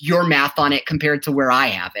using your math on it compared to where I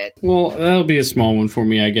have it. Well, that'll be a small one for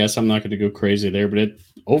me, I guess. I'm not going to go crazy there, but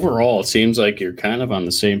overall, it seems like you're kind of on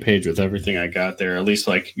the same page with everything I got there. At least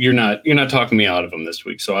like you're not talking me out of them this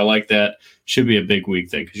week. So I like that. Should be a big week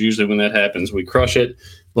then, because usually when that happens, we crush it.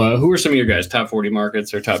 But who are some of your guys' top 40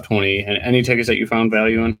 markets or top 20? And any tickets that you found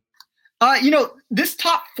value in? This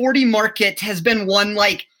top 40 market has been one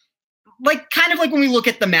like kind of like when we look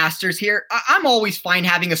at the Masters here, I'm always fine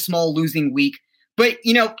having a small losing week. But,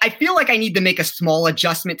 I feel like I need to make a small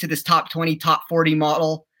adjustment to this top 20, top 40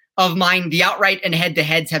 model of mine. The outright and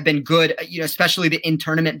head-to-heads have been good, especially the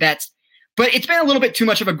in-tournament bets. But it's been a little bit too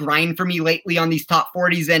much of a grind for me lately on these top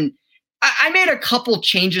 40s. And I made a couple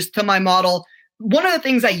changes to my model. One of the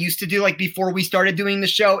things I used to do, like before we started doing the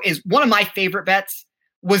show, is one of my favorite bets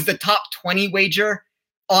was the top 20 wager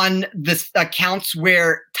on the accounts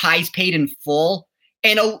where ties paid in full.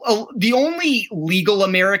 And the only legal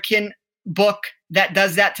American book that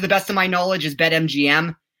does that, to the best of my knowledge, is BetMGM.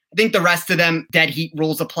 I think the rest of them, dead heat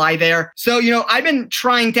rules apply there. So, I've been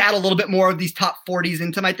trying to add a little bit more of these top 40s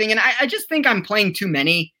into my thing. And I just think I'm playing too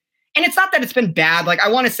many. And it's not that it's been bad. Like, I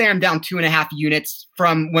want to say I'm down 2.5 units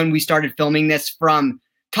from when we started filming this from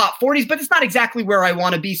top 40s, but it's not exactly where I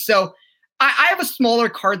want to be. So I have a smaller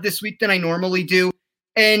card this week than I normally do.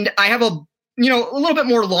 And I have a little bit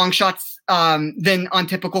more long shots than on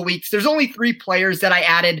typical weeks. There's only 3 players that I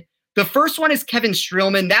added. The first one is Kevin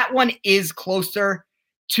Streelman. That one is closer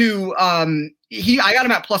to I got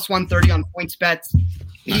him at plus 130 on points bets.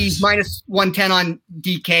 He's minus 110 on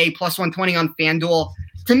DK, plus 120 on FanDuel.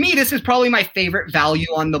 To me, this is probably my favorite value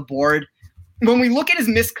on the board. When we look at his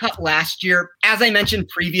miscut last year, as I mentioned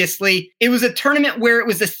previously, it was a tournament where it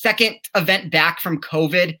was the second event back from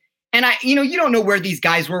COVID. And you don't know where these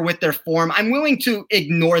guys were with their form. I'm willing to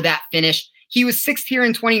ignore that finish. He was 6th here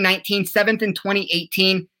in 2019, 7th in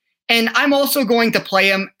 2018. And I'm also going to play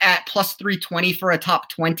him at plus 320 for a top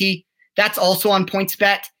 20. That's also on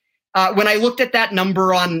PointsBet. When I looked at that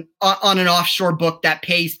number on an offshore book that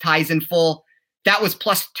pays ties in full, that was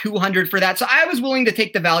plus 200 for that. So I was willing to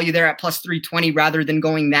take the value there at plus 320 rather than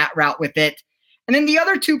going that route with it. And then the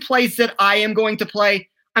other 2 plays that I am going to play,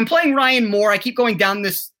 I'm playing Ryan Moore. I keep going down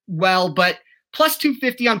this well, but plus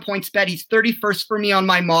 250 on PointsBet. He's 31st for me on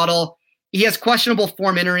my model. He has questionable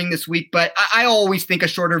form entering this week, but I always think a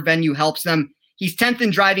shorter venue helps him. He's 10th in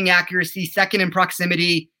driving accuracy, 2nd in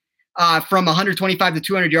proximity from 125 to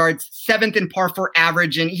 200 yards, 7th in par 4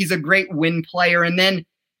 average, and he's a great win player. And then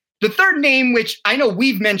the third name, which I know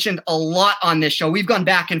we've mentioned a lot on this show, we've gone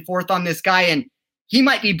back and forth on this guy, and he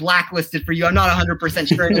might be blacklisted for you. I'm not 100%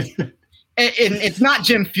 sure. It's not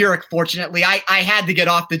Jim Furyk, fortunately. I had to get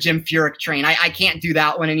off the Jim Furyk train. I can't do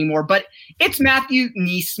that one anymore. But it's Matthew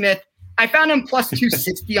NeSmith. I found him plus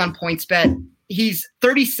 260 on PointsBet. He's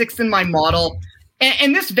 36th in my model.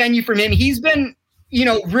 And this venue from him, he's been,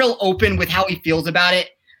 real open with how he feels about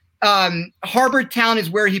it. Harbor Town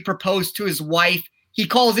is where he proposed to his wife. He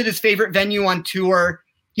calls it his favorite venue on tour.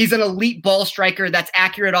 He's an elite ball striker that's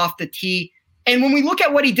accurate off the tee. And when we look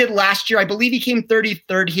at what he did last year, I believe he came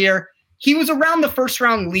 33rd here. He was around the first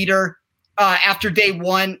round leader after day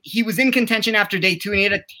one. He was in contention after day two, and he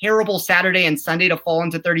had a terrible Saturday and Sunday to fall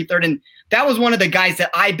into 33rd. And that was one of the guys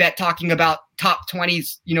that I bet, talking about top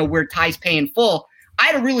 20s, where ties pay in full. I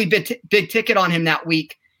had a really big ticket on him that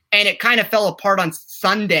week, and it kind of fell apart on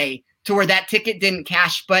Sunday to where that ticket didn't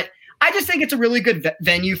cash. But I just think it's a really good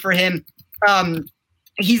venue for him.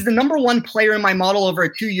 He's the number one player in my model over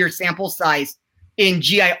a 2-year sample size in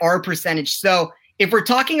GIR percentage. So if we're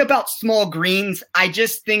talking about small greens, I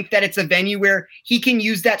just think that it's a venue where he can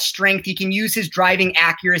use that strength. He can use his driving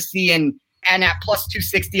accuracy, and at plus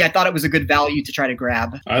 260, I thought it was a good value to try to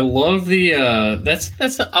grab. I love the that's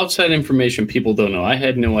the outside information people don't know. I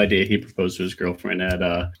had no idea he proposed to his girlfriend at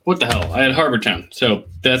what the hell? I had Harbortown. So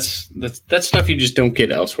that's stuff you just don't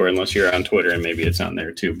get elsewhere unless you're on Twitter, and maybe it's on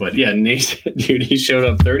there too. But yeah, Nate, dude, he showed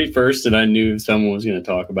up 31st, and I knew someone was going to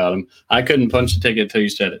talk about him. I couldn't punch the ticket until you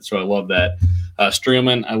said it, so I love that.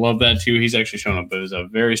 Streelman, I love that too. He's actually shown up, but it was a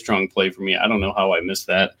very strong play for me. I don't know how I missed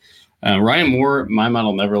that. Ryan Moore, my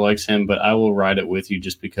model never likes him, but I will ride it with you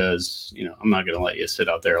just because, I'm not going to let you sit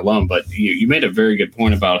out there alone. But you made a very good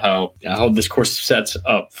point about how this course sets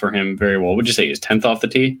up for him very well. Would you say he's 10th off the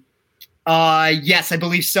tee? Yes, I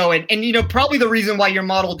believe so. And probably the reason why your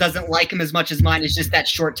model doesn't like him as much as mine is just that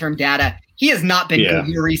short-term data. He has not been good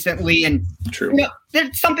here recently. And true.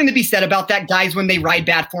 There's something to be said about that. Guys, when they ride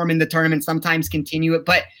bad form in the tournament, sometimes continue it.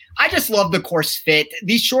 But I just love the course fit.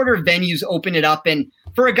 These shorter venues open it up. And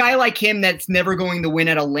for a guy like him that's never going to win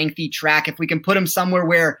at a lengthy track, if we can put him somewhere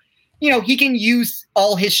where, he can use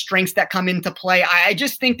all his strengths that come into play, I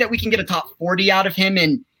just think that we can get a top 40 out of him.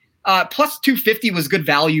 And plus 250 was good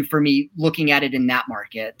value for me looking at it in that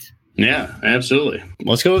market. Yeah, absolutely.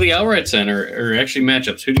 Let's go with the outright center, or actually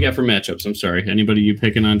matchups. Who do you got for matchups? I'm sorry. Anybody you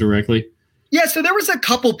picking on directly? Yeah, so there was a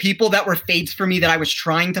couple people that were fades for me that I was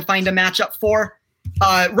trying to find a matchup for.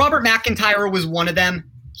 Robert McIntyre was one of them.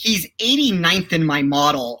 He's 89th in my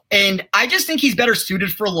model, and I just think he's better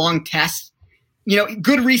suited for long tests.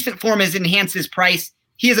 Good recent form has enhanced his price.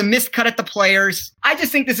 He has a missed cut at the Players. I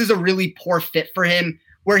just think this is a really poor fit for him,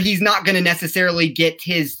 where he's not going to necessarily get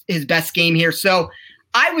his best game here. So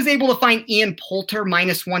I was able to find Ian Poulter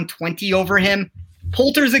minus 120 over him.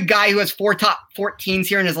 Poulter's a guy who has 4 top 14s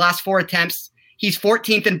here in his last 4 attempts. He's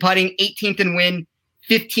 14th in putting, 18th in win,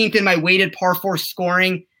 15th in my weighted par 4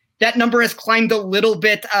 scoring. That number has climbed a little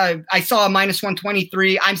bit. I saw a minus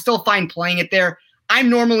 123. I'm still fine playing it there. I'm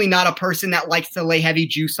normally not a person that likes to lay heavy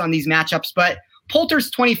juice on these matchups, but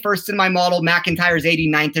Poulter's 21st in my model. McIntyre's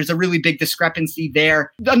 89th. There's a really big discrepancy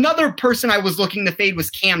there. Another person I was looking to fade was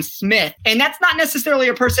Cam Smith. And that's not necessarily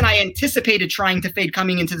a person I anticipated trying to fade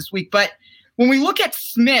coming into this week. But when we look at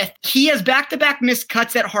Smith, he has back-to-back missed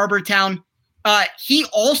cuts at Harbortown. He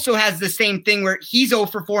also has the same thing where he's 0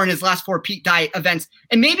 for 4 in his last 4 Pete Dye events.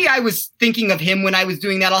 And maybe I was thinking of him when I was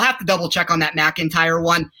doing that. I'll have to double check on that McIntyre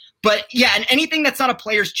one. But yeah, and anything that's not a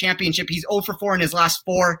Players Championship, he's 0 for 4 in his last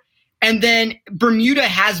 4. And then Bermuda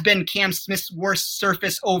has been Cam Smith's worst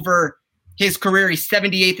surface over his career. He's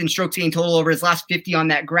 78th in strokes gained total over his last 50 on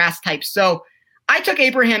that grass type. So I took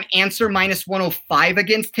Abraham Ancer minus 105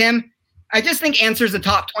 against him. I just think Ancer's a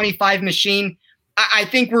top 25 machine. I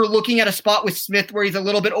think we're looking at a spot with Smith where he's a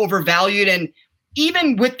little bit overvalued. And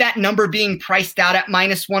even with that number being priced out at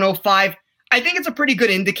minus 105, I think it's a pretty good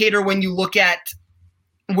indicator when you look at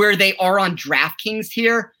where they are on DraftKings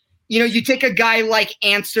here. You take a guy like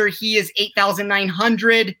Ancer, he is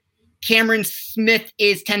 8,900. Cameron Smith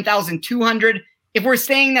is 10,200. If we're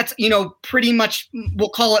saying that's, pretty much, we'll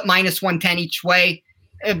call it minus 110 each way.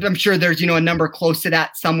 I'm sure there's, a number close to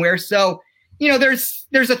that somewhere. So, there's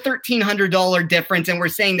a $1,300 difference, and we're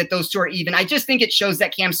saying that those two are even. I just think it shows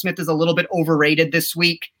that Cam Smith is a little bit overrated this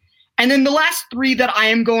week. And then the last 3 that I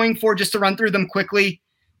am going for, just to run through them quickly,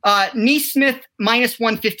 Neesmith minus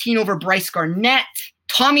 115 over Bryce Garnett.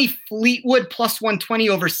 Tommy Fleetwood plus 120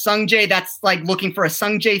 over Sungjae. That's like looking for a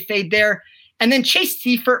Sungjae fade there. And then Chase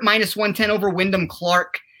Seifert minus 110 over Wyndham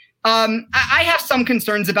Clark. I have some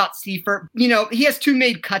concerns about Seifert. He has 2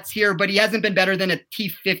 made cuts here, but he hasn't been better than a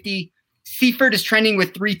T50. Seifert is trending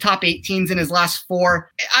with 3 top 18s in his last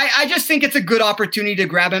 4. I just think it's a good opportunity to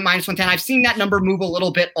grab him minus 110. I've seen that number move a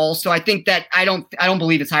little bit also. I think that I don't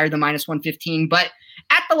believe it's higher than minus 115, but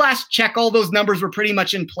at the last check, all those numbers were pretty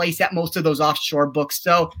much in place at most of those offshore books.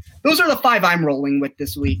 So those are the 5 I'm rolling with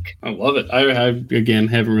this week. I love it. I again,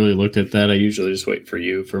 haven't really looked at that. I usually just wait for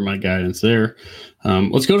you for my guidance there.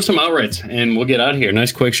 Let's go to some outrights and we'll get out of here.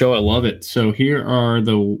 Nice quick show. I love it. So here are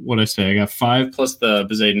I got 5 plus the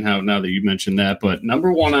Bezuidenhout now that you mentioned that. But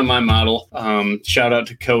number 1 on my model, shout out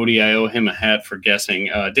to Cody. I owe him a hat for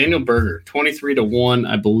guessing. Daniel Berger, 23-1,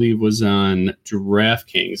 I believe was on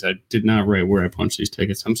DraftKings. I did not write where I punched these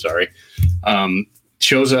tickets. I'm sorry.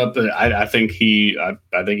 Shows up. I think he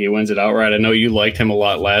wins it outright. I know you liked him a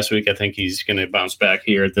lot last week. I think he's going to bounce back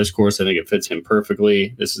here at this course. I think it fits him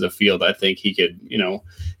perfectly. This is a field I think he could,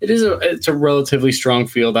 it's a relatively strong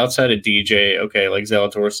field outside of DJ. Okay, like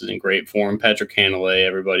Zalatoris is in great form. Patrick Cantlay,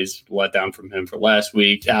 everybody's let down from him for last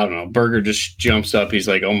week. I don't know. Berger just jumps up. He's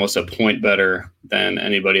like almost a point better than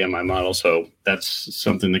anybody on my model. So that's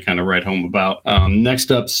something to kind of write home about.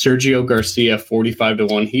 Next up, Sergio Garcia,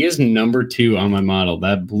 45-1. He is number 2 on my model.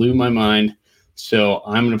 That blew my mind. So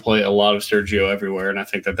I'm going to play a lot of Sergio everywhere. And I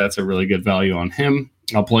think that that's a really good value on him.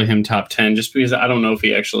 I'll play him top 10 just because I don't know if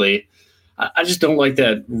he actually, I just don't like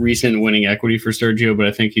that recent winning equity for Sergio, but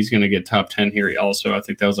I think he's going to get top 10 here also. I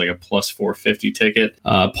think that was like a plus 450 ticket.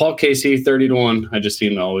 Paul Casey, 30-1. I just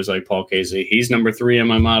seem to always like Paul Casey. He's number 3 on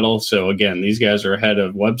my model. So again, these guys are ahead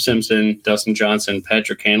of Webb Simpson, Dustin Johnson,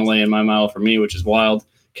 Patrick Cantlay in my model for me, which is wild.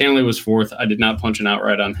 Cantlay was 4th. I did not punch an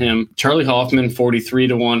outright on him. Charlie Hoffman,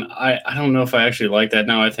 43-1. I don't know if I actually like that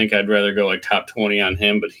now. I think I'd rather go like top 20 on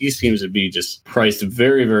him, but he seems to be just priced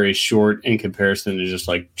very, very short in comparison to just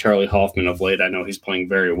like Charlie Hoffman of late. I know he's playing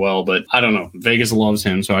very well, but I don't know. Vegas loves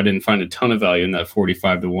him, so I didn't find a ton of value in that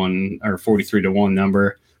 45-1 or 43-1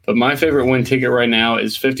 number. But my favorite win ticket right now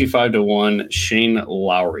is 55-1, Shane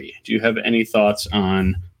Lowry. Do you have any thoughts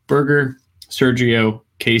on Berger, Sergio,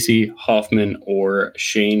 Casey, Hoffman, or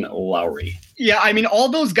Shane Lowry? Yeah, I mean, all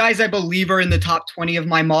those guys I believe are in the top 20 of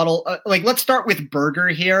my model. Let's start with Berger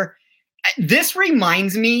here. This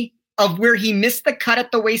reminds me of where he missed the cut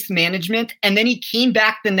at the Waste Management, and then he came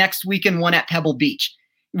back the next week and won at Pebble Beach.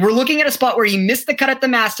 We're looking at a spot where he missed the cut at the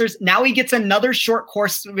Masters. Now he gets another short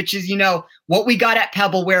course, which is, what we got at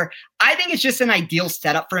Pebble, where I think it's just an ideal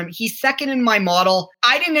setup for him. He's second in my model.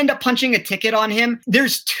 I didn't end up punching a ticket on him.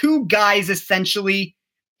 There's 2 guys essentially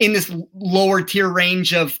in this lower tier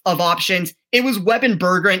range of options. It was Webb and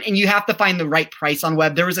Berger, and you have to find the right price on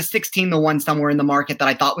Webb. There was a 16-1 somewhere in the market that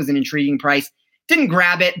I thought was an intriguing price. Didn't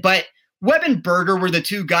grab it, but Webb and Berger were the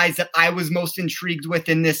 2 guys that I was most intrigued with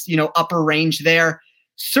in this, upper range there.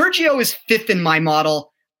 Sergio is 5th in my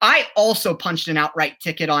model. I also punched an outright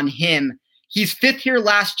ticket on him. He's 5th here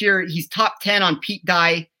last year. He's top 10 on Pete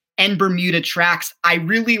Dye and Bermuda tracks. I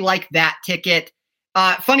really like that ticket.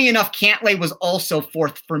 Funny enough, Cantlay was also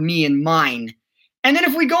 4th for me in mine. And then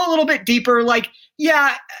if we go a little bit deeper,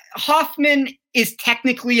 Hoffman is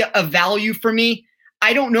technically a value for me.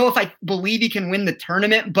 I don't know if I believe he can win the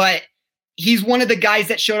tournament, but he's one of the guys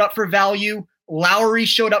that showed up for value. Lowry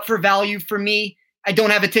showed up for value for me. I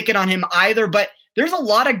don't have a ticket on him either, but there's a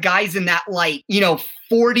lot of guys in that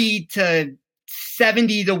 40 to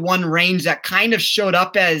 70-1 range that kind of showed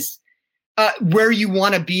up as where you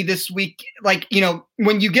want to be this week.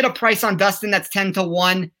 When you get a price on Dustin that's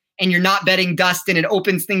 10-1 and you're not betting Dustin, it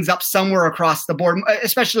opens things up somewhere across the board,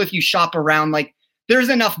 especially if you shop around. There's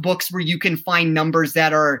enough books where you can find numbers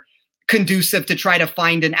that are conducive to try to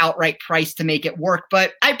find an outright price to make it work.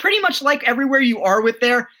 But I pretty much like everywhere you are with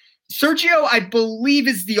there. Sergio, I believe,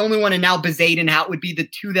 is the only one, and now Bezuidenhout would be the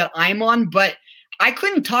 2 that I'm on, but I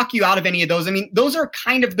couldn't talk you out of any of those. I mean, those are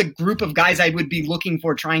kind of the group of guys I would be looking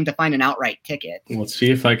for trying to find an outright ticket. Let's see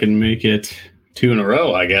if I can make it 2 in a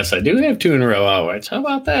row, I guess. I do have 2 in a row outrights. How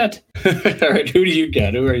about that? All right, who do you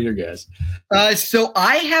got? Who are your guys? So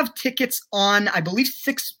I have tickets on, I believe,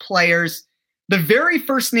 6 players. The very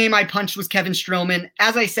first name I punched was Kevin Stroman.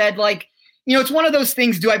 As I said, it's one of those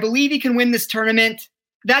things. Do I believe he can win this tournament?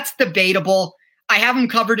 That's debatable. I have him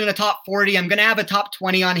covered in a top 40. I'm going to have a top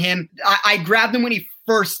 20 on him. I grabbed him when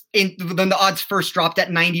the odds first dropped at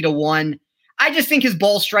 90-1. I just think his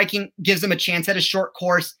ball striking gives him a chance at a short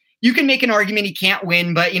course. You can make an argument he can't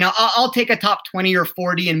win, but I'll take a top 20 or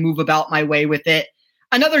 40 and move about my way with it.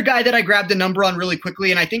 Another guy that I grabbed a number on really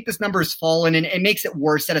quickly, and I think this number has fallen and it makes it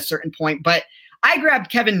worse at a certain point, but I grabbed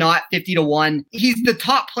Kevin Knott, 50-1. He's the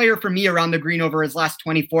top player for me around the green over his last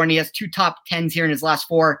 24, and he has 2 top 10s here in his last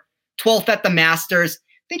 4, 12th at the Masters.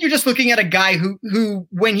 I think you're just looking at a guy who,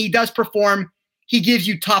 when he does perform, he gives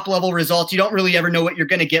you top-level results. You don't really ever know what you're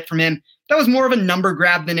going to get from him. That was more of a number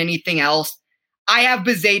grab than anything else. I have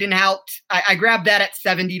Bezuidenhout. I grabbed that at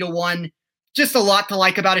 70-1. Just a lot to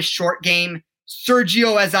like about his short game.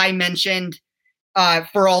 Sergio, as I mentioned,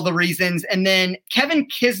 for all the reasons. And then Kevin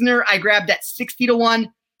Kisner, I grabbed at 60-1.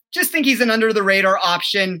 Just think he's an under the radar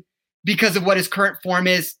option because of what his current form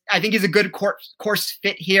is. I think he's a good course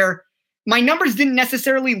fit here. My numbers didn't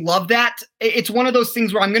necessarily love that. It's one of those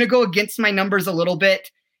things where I'm going to go against my numbers a little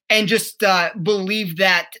bit and just believe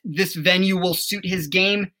that this venue will suit his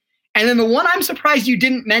game. And then the one I'm surprised you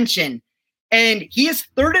didn't mention, and he is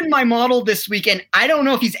third in my model this week, and I don't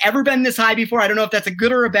know if he's ever been this high before. I don't know if that's a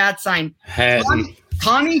good or a bad sign.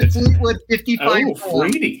 Tommy Fleetwood, 55. Oh,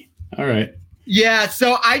 Fleety. All right. Yeah,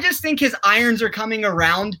 so I just think his irons are coming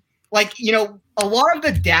around. Like, a lot of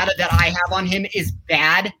the data that I have on him is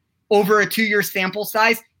bad over a 2-year sample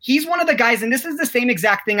size. He's one of the guys, and this is the same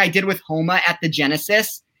exact thing I did with Homa at the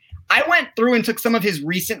Genesis. I went through and took some of his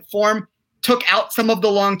recent form, took out some of the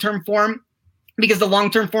long-term form, because the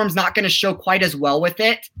long-term form is not going to show quite as well with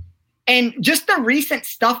it. And just the recent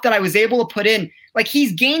stuff that I was able to put in, like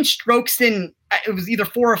he's gained strokes in, it was either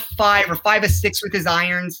 4 or 5 or 5 or 6 with his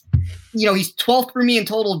irons. He's 12th for me in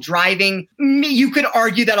total driving. You could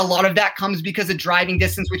argue that a lot of that comes because of driving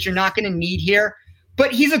distance, which you're not going to need here.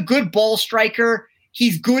 But he's a good ball striker.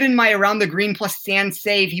 He's good in my around the green plus sand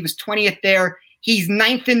save. He was 20th there. He's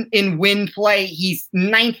 9th in wind play. He's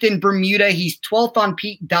 9th in Bermuda. He's 12th on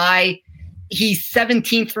peak die. He's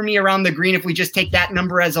 17th for me around the green if we just take that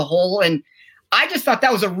number as a whole. And I just thought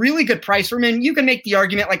that was a really good price for him. And you can make the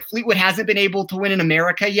argument like Fleetwood hasn't been able to win in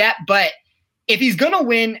America yet. But if he's going to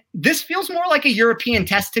win, this feels more like a European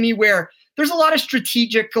test to me where there's a lot of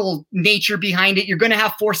strategical nature behind it. You're going to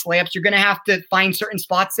have forced layups. You're going to have to find certain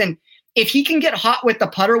spots. And if he can get hot with the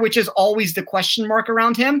putter, which is always the question mark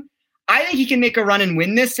around him, I think he can make a run and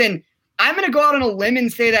win this. And I'm going to go out on a limb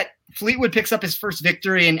and say that Fleetwood picks up his first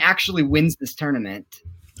victory and actually wins this tournament.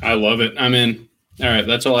 I love it. I'm in. All right,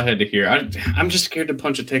 that's all I had to hear. I'm just scared to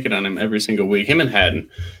punch a ticket on him every single week, him and Haddon.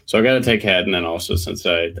 So I got to take Haddon then also since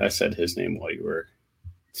I said his name while you were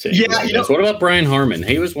saying What about Brian Harman?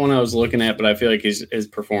 He was one I was looking at, but I feel like his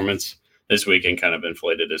performance this weekend kind of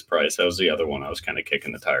inflated his price. That was the other one I was kind of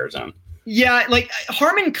kicking the tires on. Yeah, like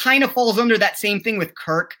Harman kind of falls under that same thing with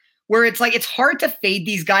Kirk, where it's like it's hard to fade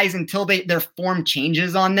these guys until their form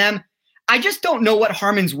changes on them. I just don't know what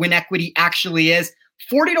Harman's win equity actually is.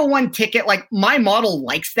 40-1 ticket, like my model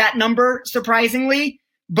likes that number, surprisingly,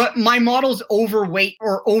 but my model's overweight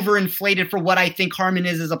or overinflated for what I think Harman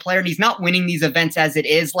is as a player, and he's not winning these events as it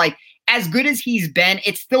is. Like, as good as he's been,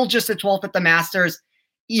 it's still just a 12th at the Masters,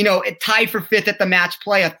 it tied for 5th at the match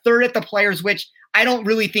play, a 3rd at the Players, which I don't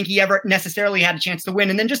really think he ever necessarily had a chance to win,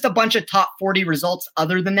 and then just a bunch of top 40 results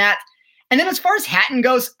other than that. And then as far as Hatton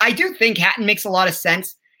goes, I do think Hatton makes a lot of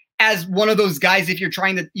sense as one of those guys if you're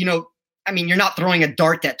trying to, you're not throwing a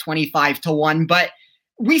dart at 25-1, but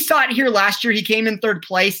we saw it here last year. He came in 3rd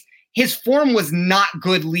place. His form was not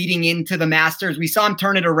good leading into the Masters. We saw him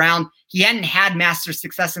turn it around. He hadn't had Masters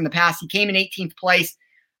success in the past. He came in 18th place.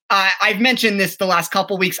 I've mentioned this the last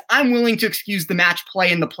couple weeks. I'm willing to excuse the match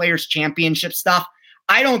play and the Players' Championship stuff.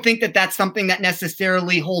 I don't think that that's something that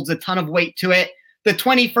necessarily holds a ton of weight to it. The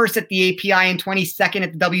 21st at the API and 22nd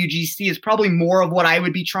at the WGC is probably more of what I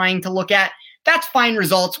would be trying to look at. That's fine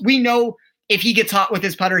results. We know if he gets hot with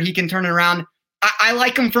his putter, he can turn it around. I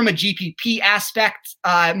like him from a GPP aspect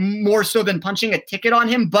more so than punching a ticket on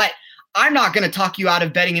him, but I'm not going to talk you out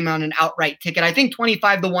of betting him on an outright ticket. I think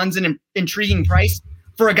 25-1's an intriguing price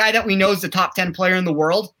for a guy that we know is the top 10 player in the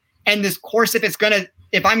world. And this course, if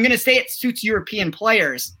I'm going to say it suits European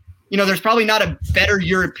players, there's probably not a better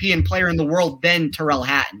European player in the world than Tyrrell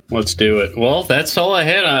Hatton. Let's do it. Well, that's all I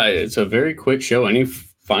had. It's a very quick show. Any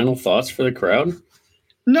final thoughts for the crowd?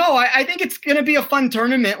 No, I think it's going to be a fun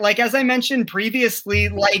tournament. Like, as I mentioned previously,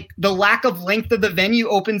 like the lack of length of the venue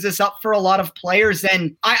opens this up for a lot of players.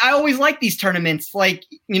 And I always like these tournaments. Like,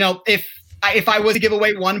 if I was to give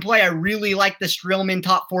away one play, I really like the Streelman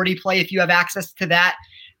top 40 play. If you have access to that,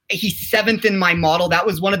 he's 7th in my model. That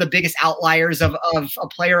was one of the biggest outliers of a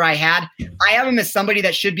player I had. I have him as somebody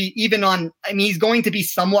that should be even on, he's going to be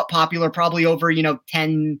somewhat popular, probably over,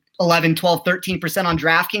 10, 11, 12, 13% on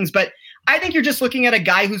DraftKings. But I think you're just looking at a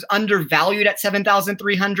guy who's undervalued at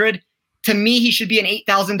 7,300. To me, he should be an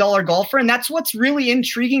 $8,000 golfer. And that's what's really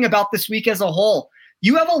intriguing about this week as a whole.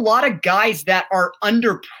 You have a lot of guys that are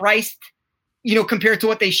underpriced, compared to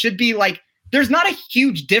what they should be. Like, there's not a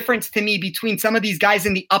huge difference to me between some of these guys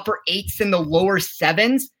in the upper 8s and the lower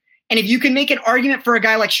 7s. And if you can make an argument for a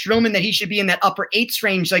guy like Streelman that he should be in that upper 8s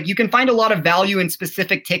range, like you can find a lot of value in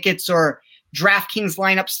specific tickets or DraftKings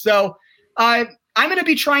lineups. So I'm going to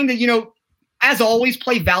be trying to, as always,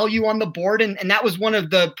 play value on the board. And that was one of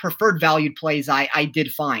the preferred valued plays I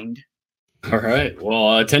did find. All right.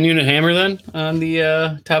 Well, 10 unit hammer then on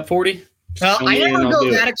the top 40. Well, I never go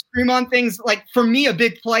that extreme on things. Like for me, a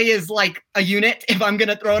big play is like a unit if I'm going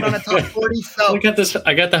to throw it on a top 40. So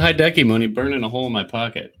I got the Hideki money burning a hole in my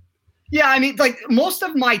pocket. Yeah, I mean, like most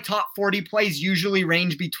of my top 40 plays usually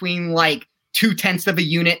range between like 0.2 of a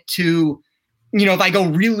unit to, if I go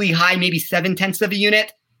really high, maybe 0.7 of a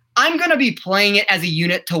unit. I'm going to be playing it as a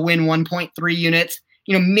unit to win 1.3 units,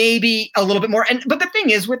 maybe a little bit more. But the thing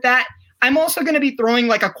is with that, I'm also going to be throwing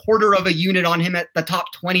like 1/4 of a unit on him at the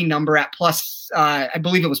top 20 number at plus, I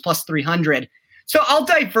believe it was plus 300. So I'll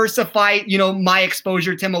diversify, my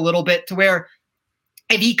exposure to him a little bit to where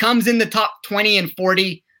if he comes in the top 20 and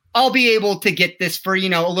 40, I'll be able to get this for,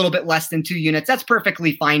 a little bit less than 2 units. That's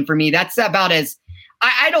perfectly fine for me. That's about as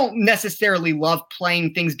I don't necessarily love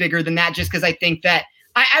playing things bigger than that just because I think that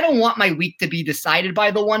I don't want my week to be decided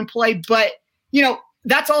by the one play. But,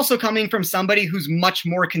 that's also coming from somebody who's much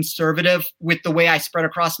more conservative with the way I spread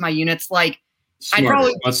across my units. Like,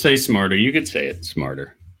 let's say smarter. You could say it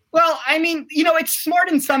smarter. Well, I mean, it's smart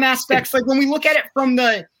in some aspects. Like when we look at it from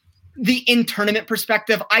the in-tournament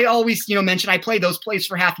perspective, I always, mention I play those plays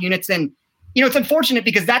for half units. And, it's unfortunate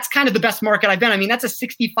because that's kind of the best market I've been. I mean, that's a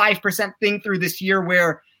 65% thing through this year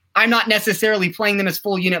where I'm not necessarily playing them as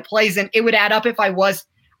full unit plays. And it would add up if I was.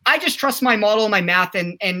 I just trust my model and my math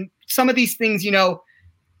and some of these things,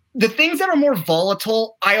 the things that are more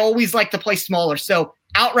volatile, I always like to play smaller. So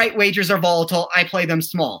outright wagers are volatile. I play them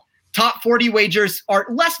small. Top 40 wagers are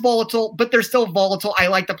less volatile, but they're still volatile. I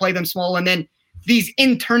like to play them small. And then these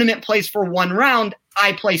in-tournament plays for one round,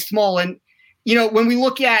 I play small. And, when we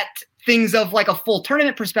look at things of like a full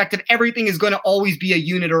tournament perspective, everything is going to always be a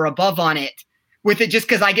unit or above on it with it just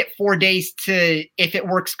because I get 4 days to, if it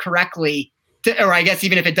works correctly, or I guess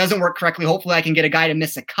even if it doesn't work correctly, hopefully I can get a guy to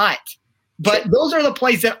miss a cut. But those are the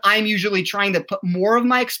plays that I'm usually trying to put more of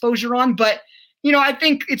my exposure on. But, I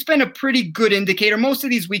think it's been a pretty good indicator. Most of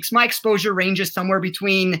these weeks, my exposure ranges somewhere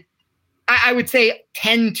between, I would say,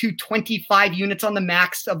 10 to 25 units on the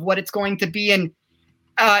max of what it's going to be. And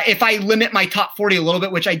if I limit my top 40 a little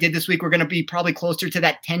bit, which I did this week, we're going to be probably closer to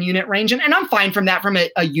that 10 unit range. And I'm fine from that from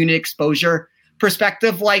a unit exposure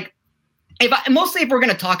perspective. Like, mostly if we're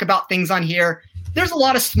going to talk about things on here, there's a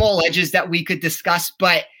lot of small edges that we could discuss,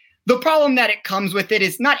 but the problem that it comes with it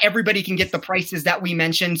is not everybody can get the prices that we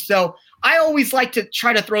mentioned. So I always like to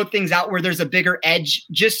try to throw things out where there's a bigger edge,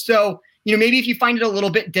 just so, maybe if you find it a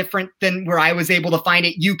little bit different than where I was able to find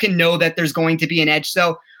it, you can know that there's going to be an edge.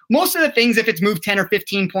 So most of the things, if it's moved 10 or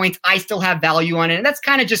 15 points, I still have value on it. And that's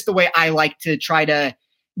kind of just the way I like to try to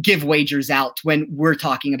give wagers out when we're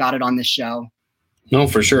talking about it on this show. No,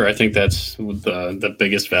 for sure. I think that's the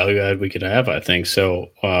biggest value add we could have, I think. So,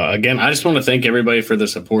 again, I just want to thank everybody for the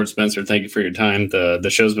support, Spencer. Thank you for your time. The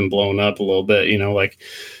show's been blowing up a little bit.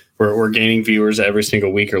 We're gaining viewers every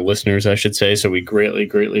single week, or listeners, I should say. So we greatly,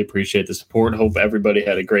 greatly appreciate the support. Hope everybody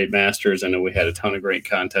had a great Masters. I know we had a ton of great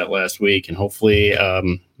content last week, and hopefully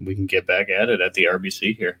we can get back at it at the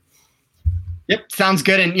RBC here. Yep, sounds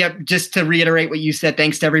good. And yep, just to reiterate what you said,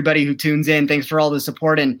 thanks to everybody who tunes in. Thanks for all the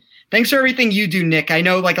support, and thanks for everything you do, Nick. I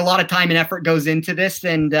know like a lot of time and effort goes into this,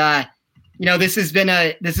 and this has been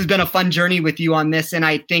a fun journey with you on this. And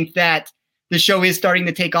I think that the show is starting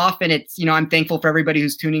to take off, and it's, I'm thankful for everybody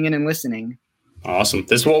who's tuning in and listening. Awesome.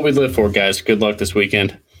 This is what we live for, guys. Good luck this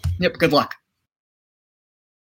weekend. Yep. Good luck.